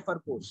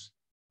TIFR course.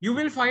 You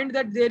will find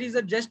that there is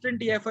a JEST and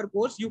TIFR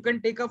course. You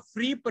can take a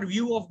free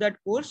preview of that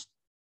course.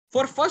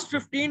 For first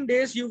 15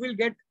 days, you will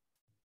get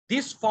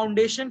this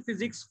foundation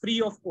physics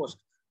free of cost.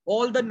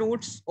 All the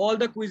notes, all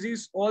the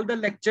quizzes, all the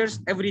lectures,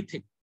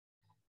 everything.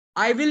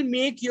 I will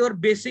make your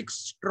basics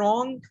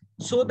strong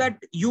so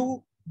that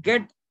you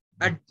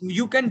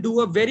can do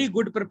a very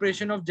good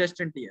preparation of JEST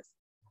and TF.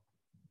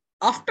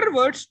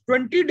 Afterwards,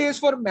 20 days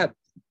for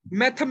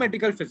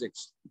mathematical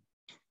physics.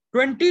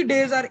 20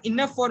 days are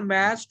enough for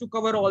maths to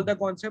cover all the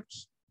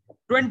concepts.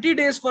 20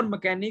 days for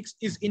mechanics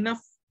is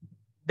enough.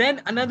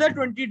 Then another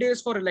 20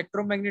 days for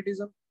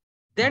electromagnetism.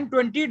 Then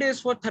 20 days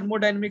for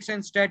thermodynamics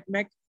and stat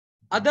mech.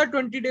 Other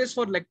 20 days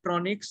for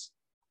electronics.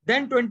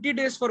 Then 20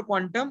 days for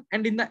quantum.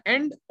 And in the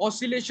end,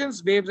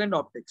 oscillations, waves, and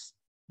optics.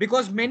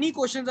 Because many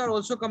questions are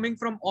also coming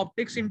from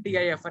optics in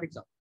TIFR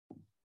exam.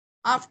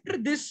 After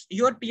this,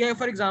 your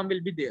TIFR exam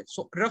will be there.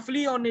 So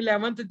roughly on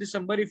 11th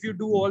December, if you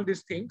do all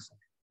these things,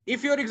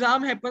 if your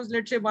exam happens,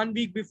 let's say 1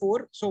 week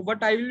before, so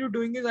what I will be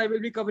doing is I will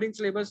be covering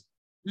syllabus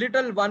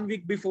little 1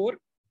 week before.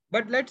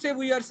 But let's say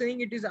we are saying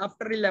it is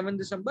after 11th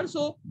December.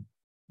 So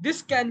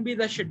this can be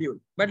the schedule.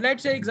 But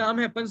let's say exam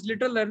happens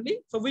little early.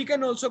 So we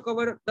can also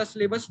cover the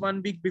syllabus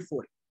 1 week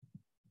before.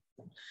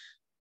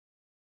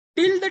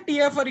 Till the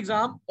TIFR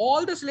exam,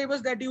 all the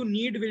syllabus that you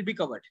need will be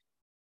covered.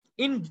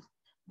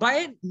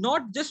 By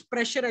not just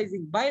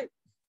pressurizing, by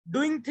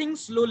doing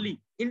things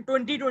slowly. In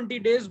 20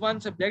 days, one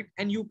subject,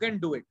 and you can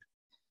do it.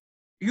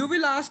 You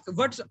will ask,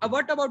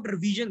 what about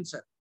revision,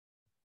 sir?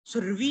 So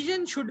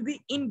revision should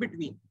be in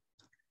between.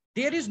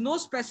 There is no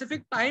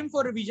specific time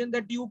for revision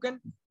that you can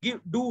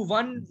do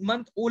 1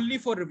 month only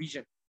for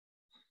revision.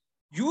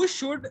 You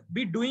should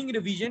be doing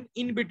revision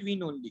in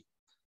between only.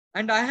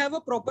 And I have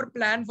a proper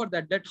plan for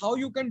that how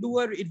you can do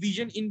a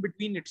revision in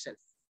between itself.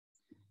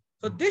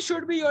 So this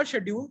should be your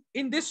schedule.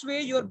 In this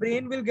way, your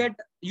brain will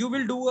you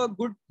will do a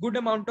good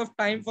amount of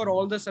time for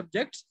all the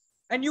subjects,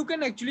 and you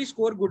can actually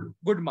score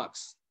good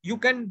marks. You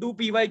can do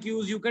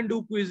PYQs, you can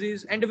do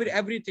quizzes, and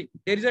everything.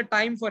 There is a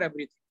time for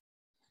everything.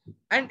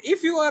 And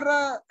if you are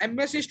a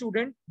MSc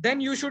student, then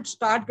you should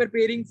start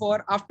preparing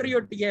for, after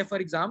your TIFR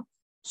exam,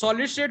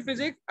 solid state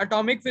physics,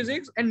 atomic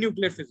physics, and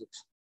nuclear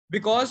physics.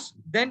 Because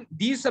then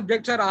these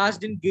subjects are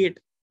asked in GATE.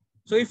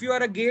 So if you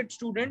are a GATE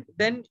student,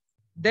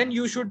 then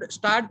you should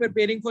start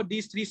preparing for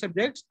these 3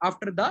 subjects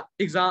after the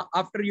exam,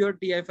 after your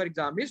TIFR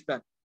exam is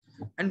done.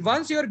 And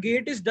once your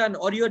GATE is done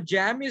or your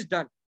JAM is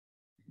done,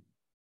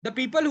 the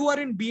people who are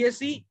in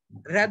BSc,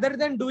 rather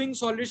than doing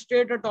solid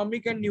state,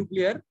 atomic, and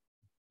nuclear,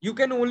 you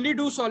can only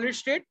do solid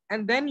state,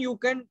 and then you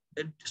can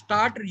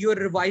start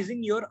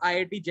revising your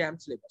IIT JAM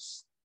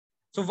syllabus.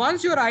 So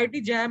once your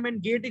IIT JAM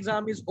and GATE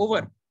exam is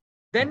over,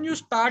 then you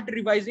start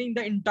revising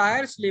the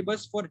entire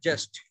syllabus for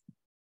JEST.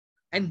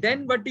 And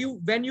then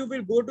when you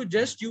will go to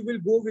JEST, you will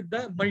go with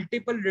the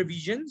multiple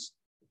revisions,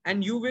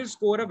 and you will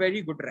score a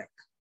very good rank.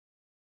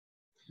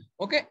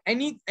 Okay,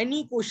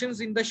 any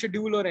questions in the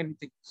schedule or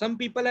anything? Some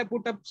people have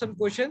put up some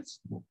questions.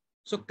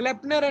 So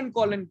Kleppner and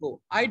Kolenko.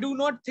 I do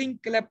not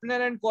think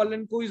Kleppner and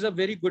Kolenko is a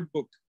very good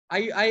book.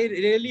 I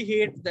really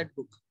hate that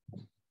book.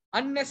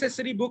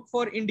 Unnecessary book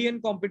for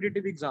Indian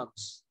competitive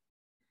exams.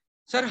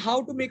 Sir,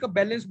 how to make a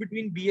balance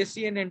between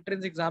BSc and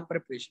entrance exam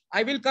preparation?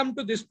 I will come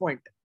to this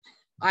point.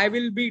 I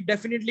will be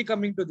definitely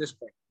coming to this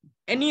point.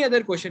 Any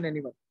other question,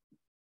 anyone?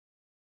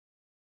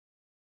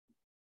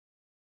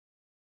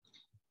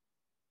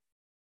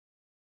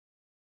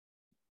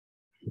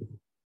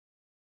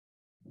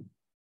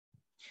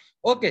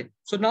 Okay,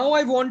 so now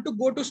I want to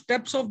go to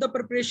steps of the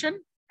preparation,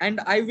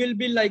 and I will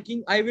like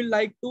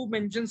to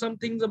mention some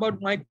things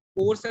about my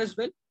course as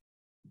well.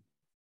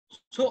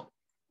 So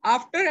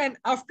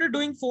after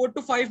doing 4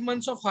 to 5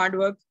 months of hard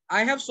work,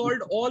 I have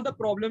solved all the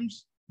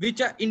problems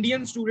which an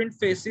Indian student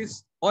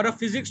faces or a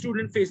physics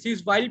student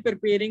faces while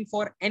preparing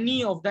for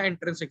any of the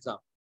entrance exam.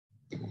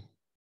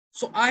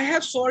 So I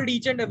have solved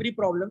each and every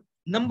problem.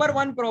 Number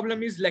 1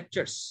 problem is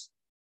lectures.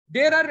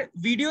 There are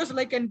videos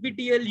like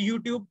NPTEL,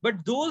 YouTube,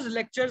 but those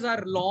lectures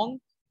are long.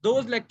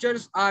 Those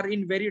lectures are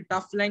in very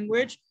tough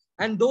language,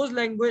 and those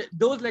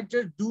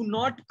lectures do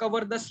not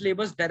cover the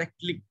syllabus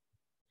directly.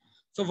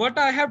 So what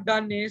I have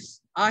done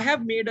is I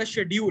have made a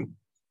schedule.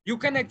 You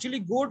can actually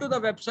go to the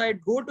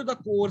website, go to the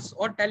course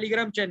or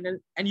Telegram channel,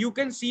 and you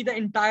can see the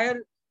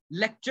entire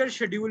lecture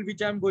schedule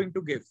which I'm going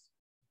to give.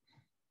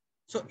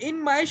 So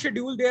in my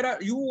schedule,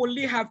 you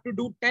only have to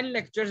do 10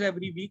 lectures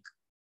every week,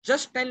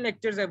 just 10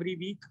 lectures every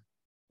week.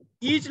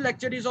 Each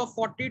lecture is of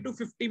 40 to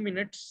 50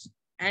 minutes,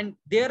 and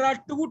there are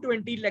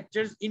 220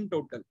 lectures in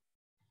total.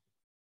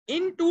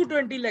 In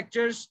 220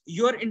 lectures,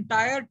 your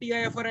entire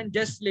TIFR and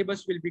JEST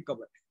syllabus will be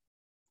covered.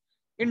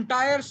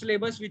 entire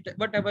syllabus with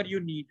whatever you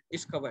need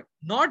is covered.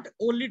 Not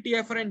only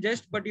TIFR and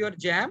JEST, but your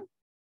JAM,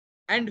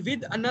 and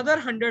with another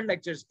 100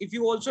 lectures. If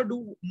you also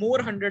do more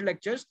 100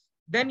 lectures,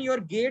 then your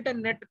GATE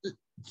and NET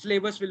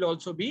syllabus will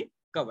also be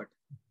covered.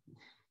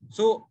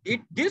 So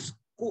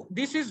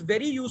this is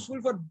very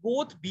useful for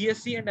both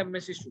BSc and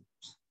MSc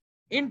students.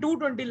 In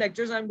 220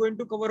 lectures, I'm going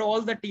to cover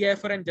all the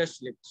TIFR and JEST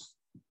syllabus.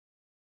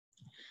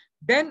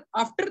 Then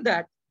after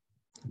that,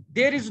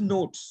 there is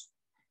notes.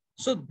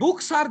 So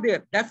books are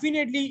there.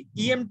 Definitely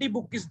EMT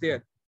book is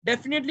there.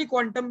 Definitely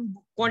quantum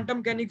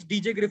mechanics,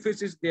 DJ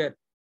Griffiths is there.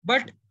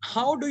 But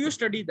how do you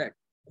study that?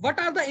 What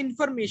are the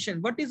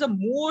information? What is the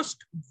most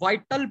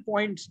vital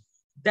points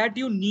that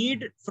you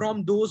need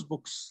from those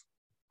books?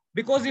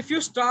 Because if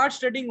you start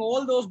studying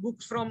all those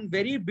books from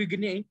very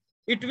beginning,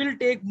 it will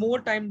take more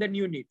time than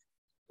you need.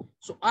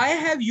 So I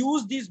have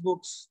used these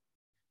books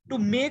to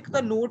make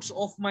the notes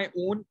of my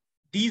own.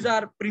 These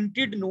are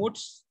printed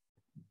notes.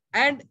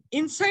 And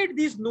inside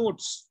these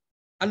notes,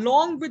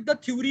 along with the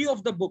theory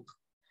of the book,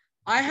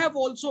 I have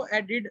also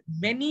added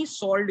many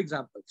solved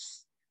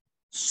examples.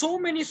 So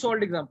many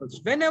solved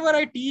examples. Whenever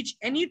I teach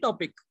any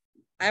topic,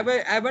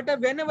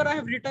 whenever I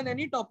have written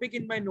any topic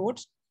in my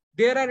notes,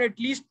 there are at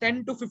least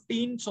 10 to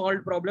 15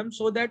 solved problems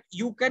so that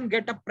you can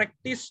get a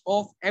practice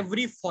of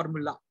every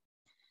formula.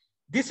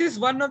 This is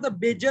one of the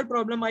major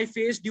problem I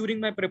faced during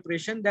my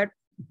preparation, that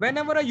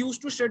whenever I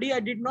used to study, I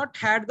did not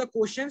have the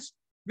questions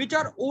which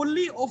are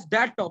only of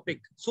that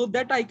topic, so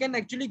that I can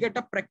actually get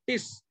a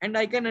practice and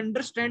I can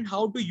understand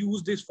how to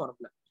use this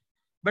formula.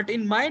 But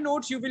in my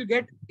notes, you will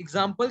get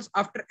examples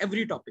after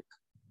every topic.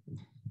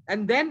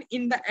 And then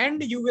in the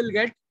end, you will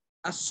get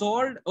a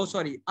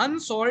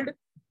unsolved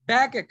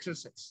back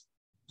exercise.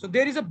 So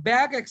there is a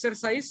back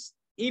exercise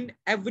in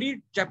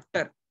every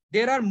chapter.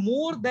 There are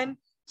more than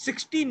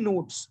 60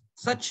 notes,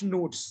 such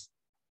notes,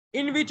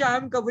 in which I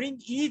am covering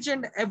each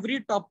and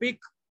every topic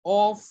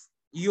of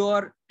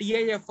your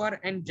TIFR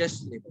and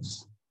JEST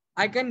syllabus.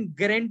 I can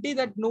guarantee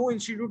that no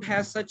institute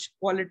has such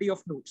quality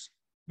of notes,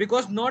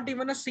 because not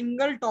even a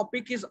single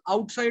topic is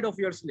outside of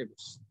your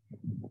syllabus.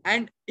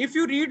 And if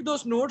you read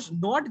those notes,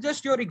 not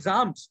just your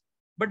exams,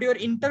 but your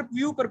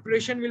interview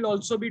preparation will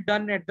also be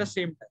done at the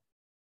same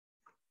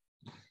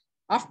time.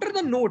 After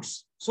the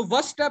notes, so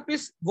first step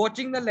is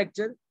watching the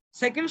lecture.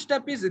 Second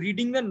step is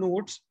reading the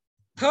notes.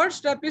 Third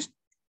step is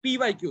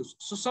PYQs.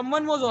 So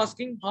someone was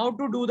asking how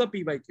to do the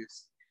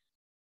PYQs.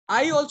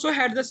 I also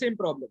had the same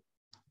problem.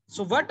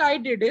 So what I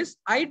did is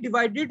I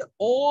divided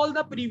all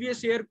the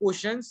previous year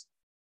questions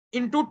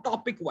into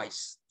topic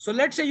wise. So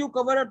let's say you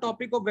cover a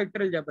topic of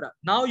vector algebra.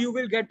 Now you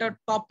will get a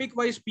topic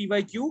wise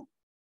PYQ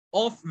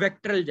of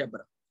vector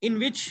algebra, in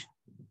which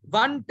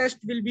one test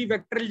will be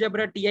vector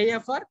algebra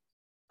TIFR,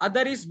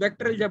 other is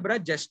vector algebra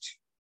JEST.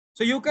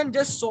 So you can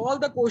just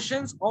solve the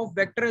questions of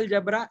vector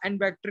algebra and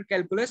vector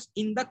calculus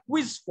in the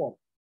quiz form,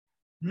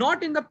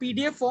 not in the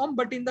PDF form,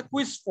 but in the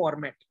quiz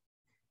format.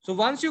 So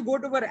once you go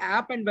to our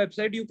app and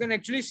website, you can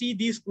actually see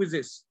these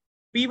quizzes,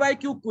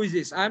 PYQ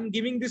quizzes. I'm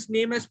giving this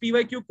name as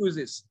PYQ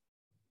quizzes.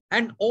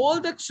 And all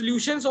the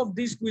solutions of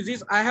these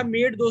quizzes, I have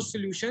made those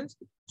solutions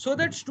so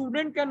that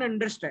student can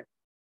understand.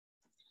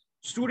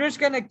 Students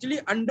can actually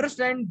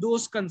understand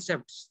those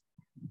concepts,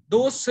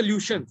 those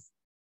solutions.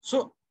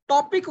 So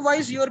topic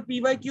wise, your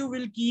PYQ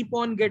will keep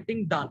on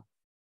getting done.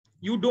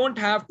 You don't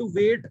have to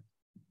wait.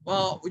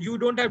 You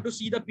don't have to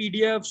see the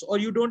PDFs, or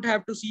you don't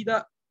have to see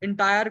the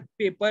entire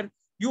paper.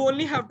 You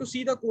only have to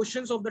see the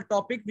questions of the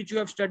topic which you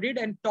have studied,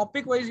 and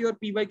topic wise, your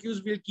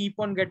PYQs will keep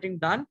on getting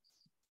done,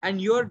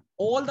 and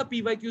all the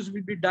PYQs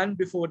will be done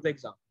before the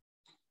exam.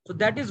 So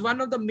that is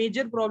one of the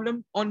major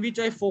problem on which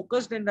I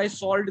focused, and I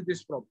solved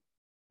this problem.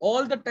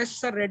 All the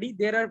tests are ready.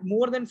 There are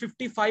more than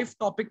 55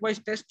 topic wise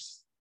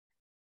tests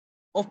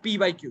of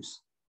PYQs.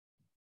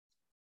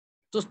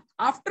 So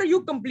after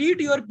you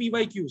complete your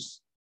PYQs,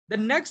 the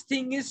next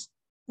thing is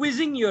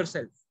quizzing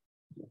yourself,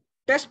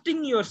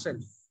 testing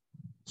yourself.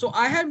 So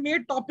I have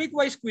made topic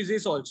wise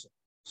quizzes also.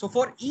 So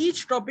for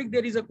each topic,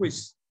 there is a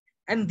quiz.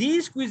 And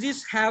these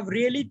quizzes have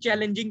really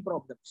challenging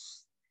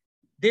problems.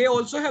 They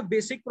also have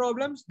basic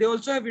problems. They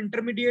also have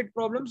intermediate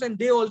problems, and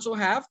they also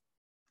have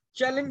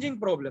challenging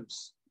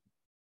problems.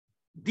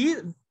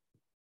 These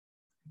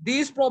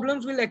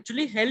problems will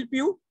actually help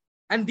you.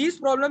 And these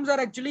problems are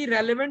actually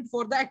relevant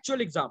for the actual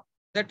exam,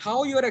 that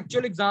how your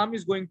actual exam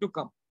is going to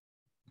come.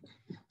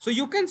 So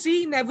you can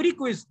see in every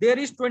quiz, there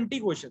is 20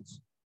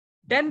 questions.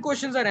 10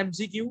 questions are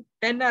MCQ,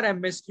 10 are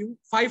MSQ,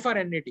 5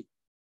 are NAT.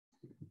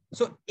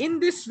 So in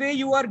this way,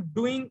 you are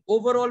doing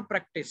overall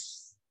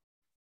practice.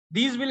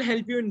 These will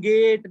help you in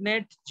GATE,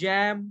 NET,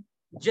 JAM,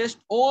 just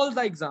all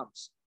the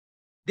exams.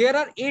 There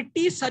are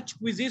 80 such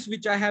quizzes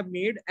which I have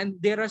made, and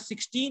there are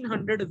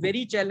 1600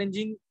 very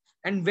challenging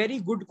and very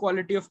good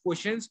quality of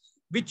questions,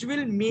 which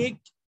will make,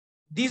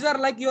 these are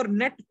like your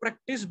net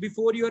practice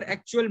before your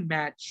actual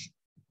match,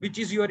 which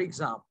is your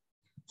exam.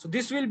 So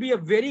this will be a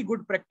very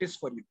good practice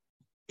for you.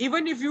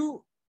 Even if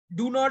you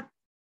do not,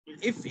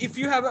 if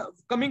you have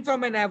coming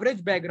from an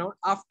average background,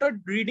 after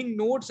reading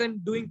notes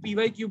and doing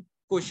PYQ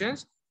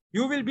questions,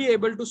 you will be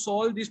able to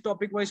solve these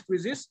topic wise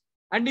quizzes.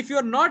 And if you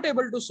are not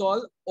able to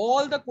solve,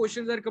 all the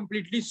questions are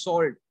completely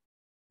solved.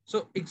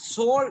 So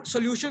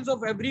solutions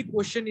of every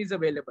question is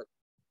available.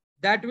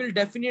 That will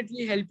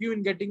definitely help you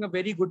in getting a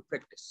very good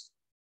practice.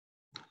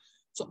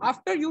 So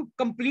after you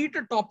complete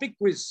a topic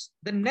quiz,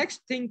 the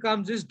next thing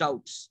comes is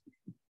doubts.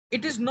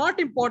 It is not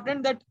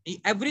important that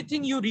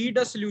everything you read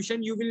a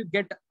solution, you will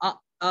get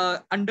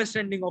a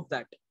understanding of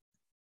that.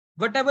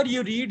 Whatever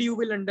you read, you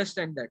will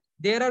understand that.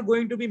 There are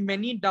going to be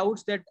many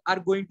doubts that are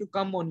going to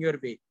come on your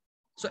way.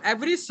 So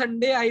every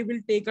Sunday, I will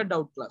take a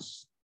doubt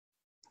class.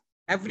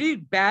 Every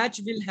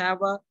batch will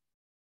have a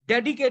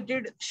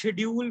dedicated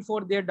schedule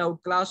for their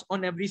doubt class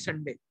on every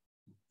Sunday.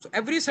 So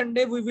every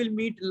Sunday, we will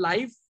meet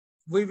live.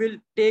 We will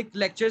take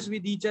lectures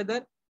with each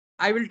other.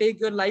 I will take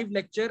your live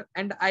lecture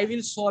and I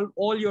will solve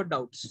all your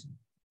doubts.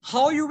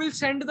 How you will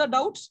send the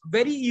doubts?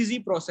 Very easy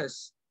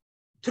process.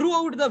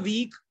 Throughout the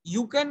week,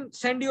 you can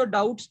send your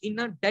doubts in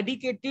a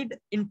dedicated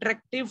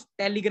interactive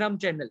Telegram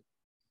channel.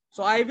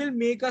 So I will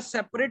make a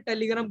separate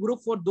Telegram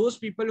group for those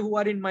people who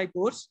are in my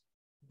course.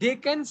 They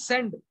can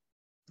send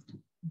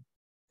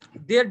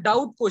their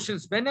doubt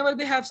questions. Whenever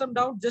they have some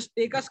doubt, just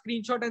take a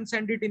screenshot and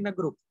send it in the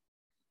group.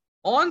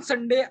 On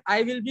Sunday,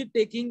 I will be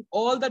taking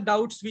all the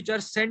doubts which are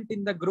sent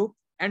in the group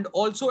and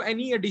also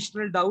any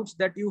additional doubts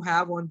that you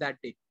have on that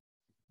day,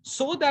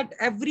 so that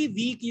every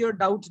week your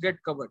doubts get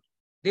covered.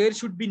 There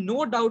should be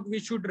no doubt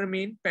which should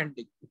remain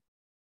pending.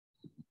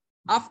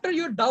 After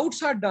your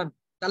doubts are done,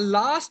 the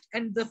last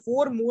and the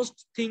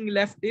foremost thing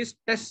left is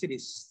test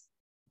series.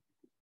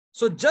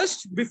 So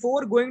just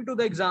before going to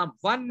the exam,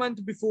 1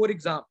 month before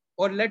exam,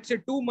 or let's say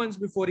 2 months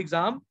before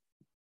exam,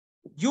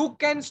 you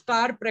can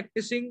start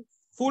practicing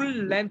full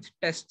length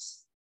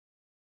tests.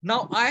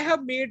 Now I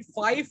have made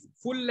 5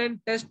 full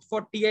length tests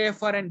for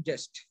TIFR and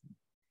JEST.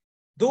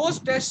 Those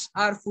tests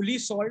are fully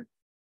solved.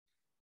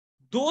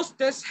 Those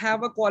tests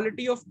have a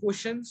quality of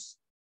questions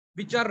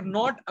which are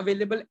not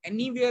available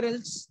anywhere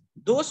else.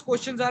 Those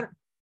questions are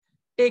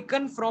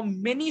taken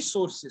from many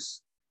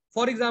sources.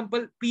 For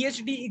example,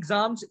 PhD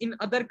exams in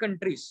other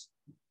countries.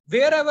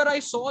 Wherever I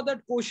saw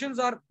that questions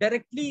are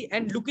directly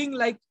and looking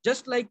like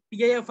just like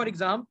TIFR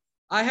exam,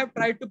 I have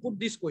tried to put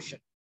this question.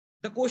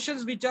 The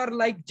questions which are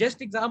like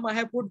JEST exam, I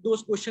have put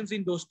those questions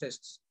in those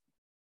tests.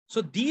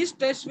 So these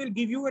tests will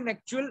give you an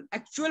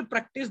actual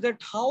practice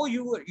that how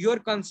your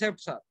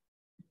concepts are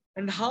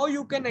and how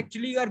you can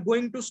actually are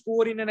going to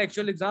score in an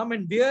actual exam,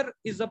 and where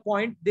is the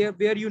point there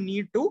where you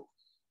need to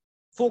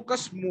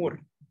focus more.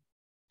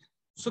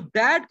 So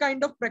that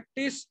kind of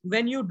practice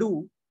when you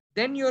do,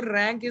 then your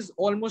rank is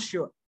almost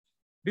sure.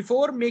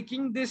 Before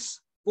making this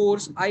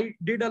course, I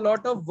did a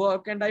lot of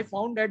work and I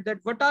found out that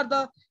what are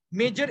the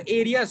major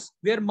areas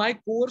where my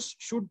course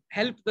should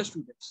help the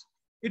students.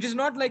 It is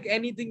not like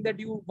anything that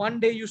you one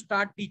day you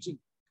start teaching.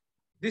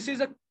 This is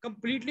a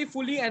completely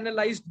fully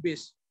analyzed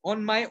base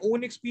on my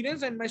own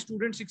experience and my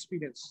students'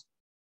 experience.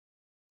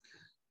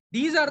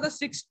 These are the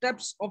 6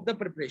 steps of the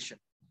preparation.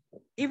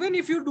 Even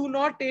if you do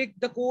not take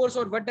the course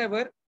or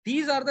whatever,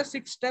 these are the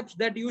 6 steps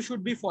that you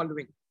should be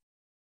following.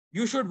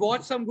 You should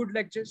watch some good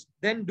lectures,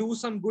 then do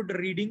some good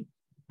reading,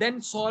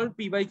 then solve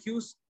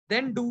PYQs,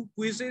 then do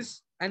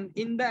quizzes, and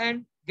in the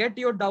end, get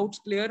your doubts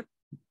clear.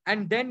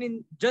 And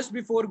then just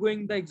before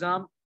going the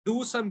exam,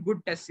 do some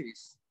good test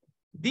series.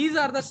 These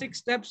are the 6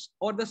 steps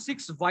or the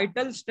 6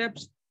 vital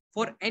steps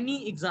for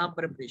any exam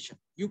preparation.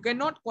 You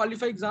cannot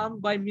qualify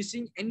exam by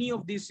missing any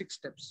of these 6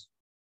 steps.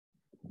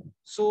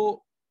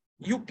 So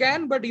you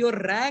can, but your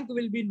rank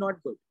will be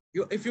not good.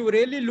 If you're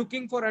really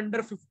looking for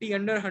under 50,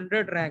 under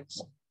 100 ranks,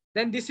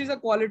 then this is a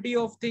quality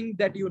of thing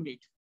that you need.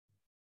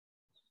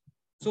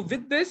 So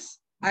with this,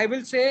 I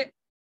will say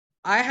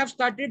I have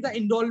started the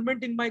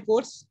enrollment in my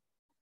course.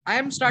 I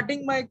am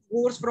starting my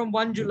course from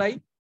 1 July,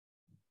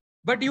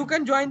 but you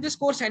can join this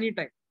course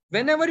anytime.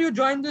 Whenever you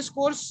join this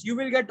course, you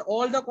will get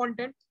all the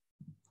content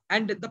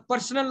and the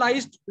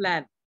personalized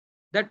plan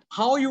that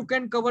how you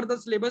can cover the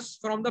syllabus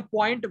from the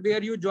point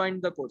where you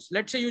joined the course.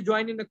 Let's say you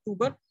join in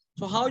October.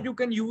 So how you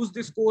can use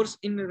this course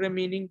in the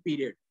remaining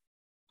period.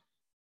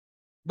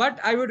 But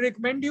I would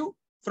recommend you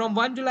from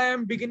 1 July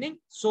I'm beginning.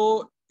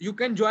 So you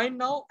can join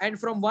now and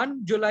from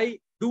 1 July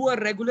do a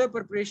regular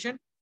preparation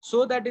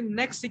so that in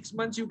next 6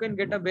 months you can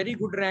get a very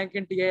good rank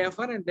in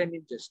TIFR and then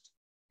in JEST.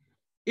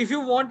 If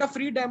you want a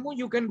free demo,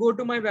 you can go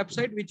to my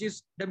website, which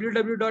is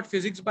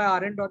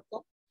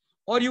www.physicsbyaaryan.com,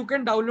 or you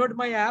can download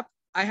my app.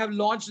 I have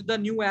launched the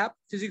new app,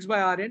 Physics by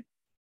Aaryan.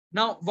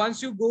 Now,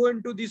 once you go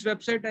into this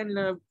website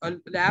and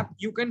app,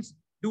 you can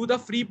do the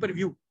free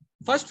preview.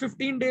 First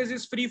 15 days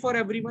is free for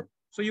everyone.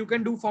 So you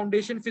can do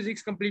foundation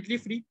physics completely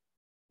free.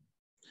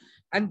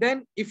 And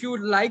then if you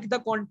like the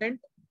content,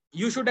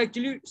 you should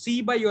actually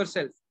see by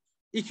yourself.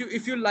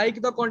 If you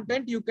like the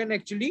content, you can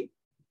actually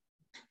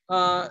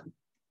do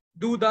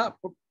the,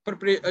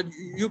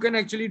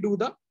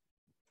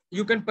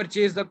 you can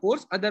purchase the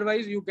course.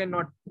 Otherwise, you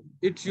cannot.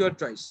 It's your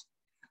choice.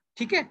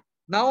 Okay.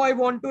 Now I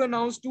want to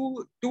announce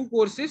two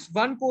courses.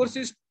 One course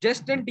is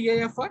JEST and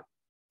TIFR.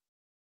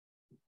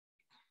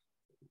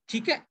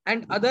 Okay.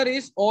 And other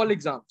is all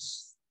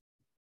exams.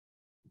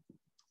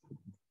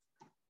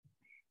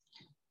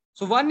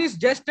 So one is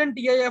JEST and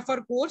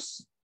TIFR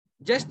course.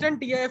 JEST and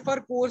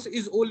TIFR course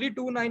is only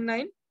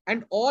 299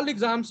 and all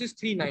exams is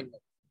 399.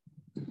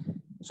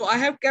 So I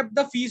have kept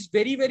the fees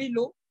very, very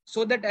low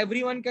so that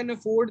everyone can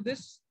afford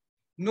this.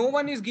 No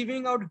one is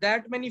giving out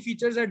that many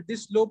features at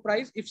this low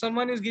price. If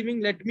someone is giving,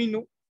 let me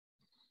know.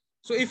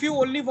 So if you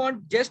only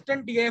want JEST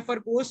and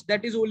TIFR course,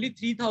 that is only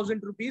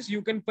 3,000 rupees.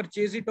 You can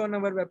purchase it on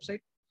our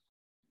website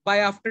by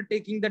after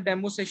taking the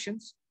demo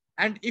sessions.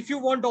 And if you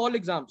want all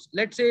exams,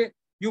 let's say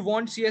you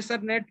want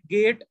CSIR Net,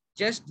 GATE,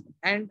 JEST,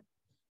 and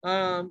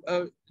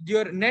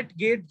your Net,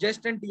 GATE,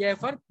 JEST, and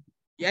TIFR,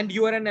 and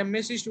you are an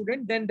MSc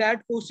student, then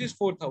that course is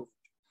 4,000.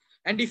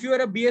 And if you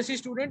are a BSc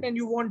student and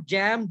you want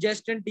JAM,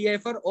 JEST, and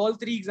TIFR, all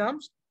three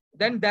exams,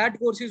 then that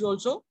course is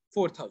also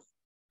 4,000.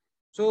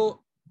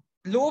 So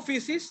low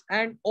fees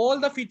and all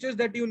the features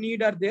that you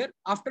need are there.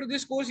 After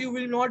this course, you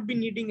will not be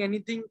needing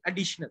anything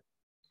additional.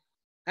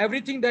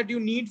 Everything that you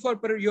need for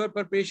your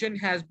preparation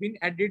has been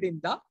added in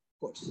the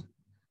course.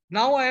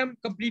 Now I am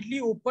completely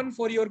open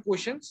for your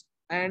questions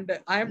and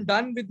I am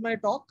done with my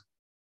talk.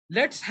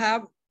 Let's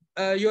have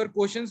your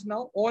questions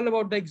now, all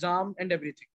about the exam and everything.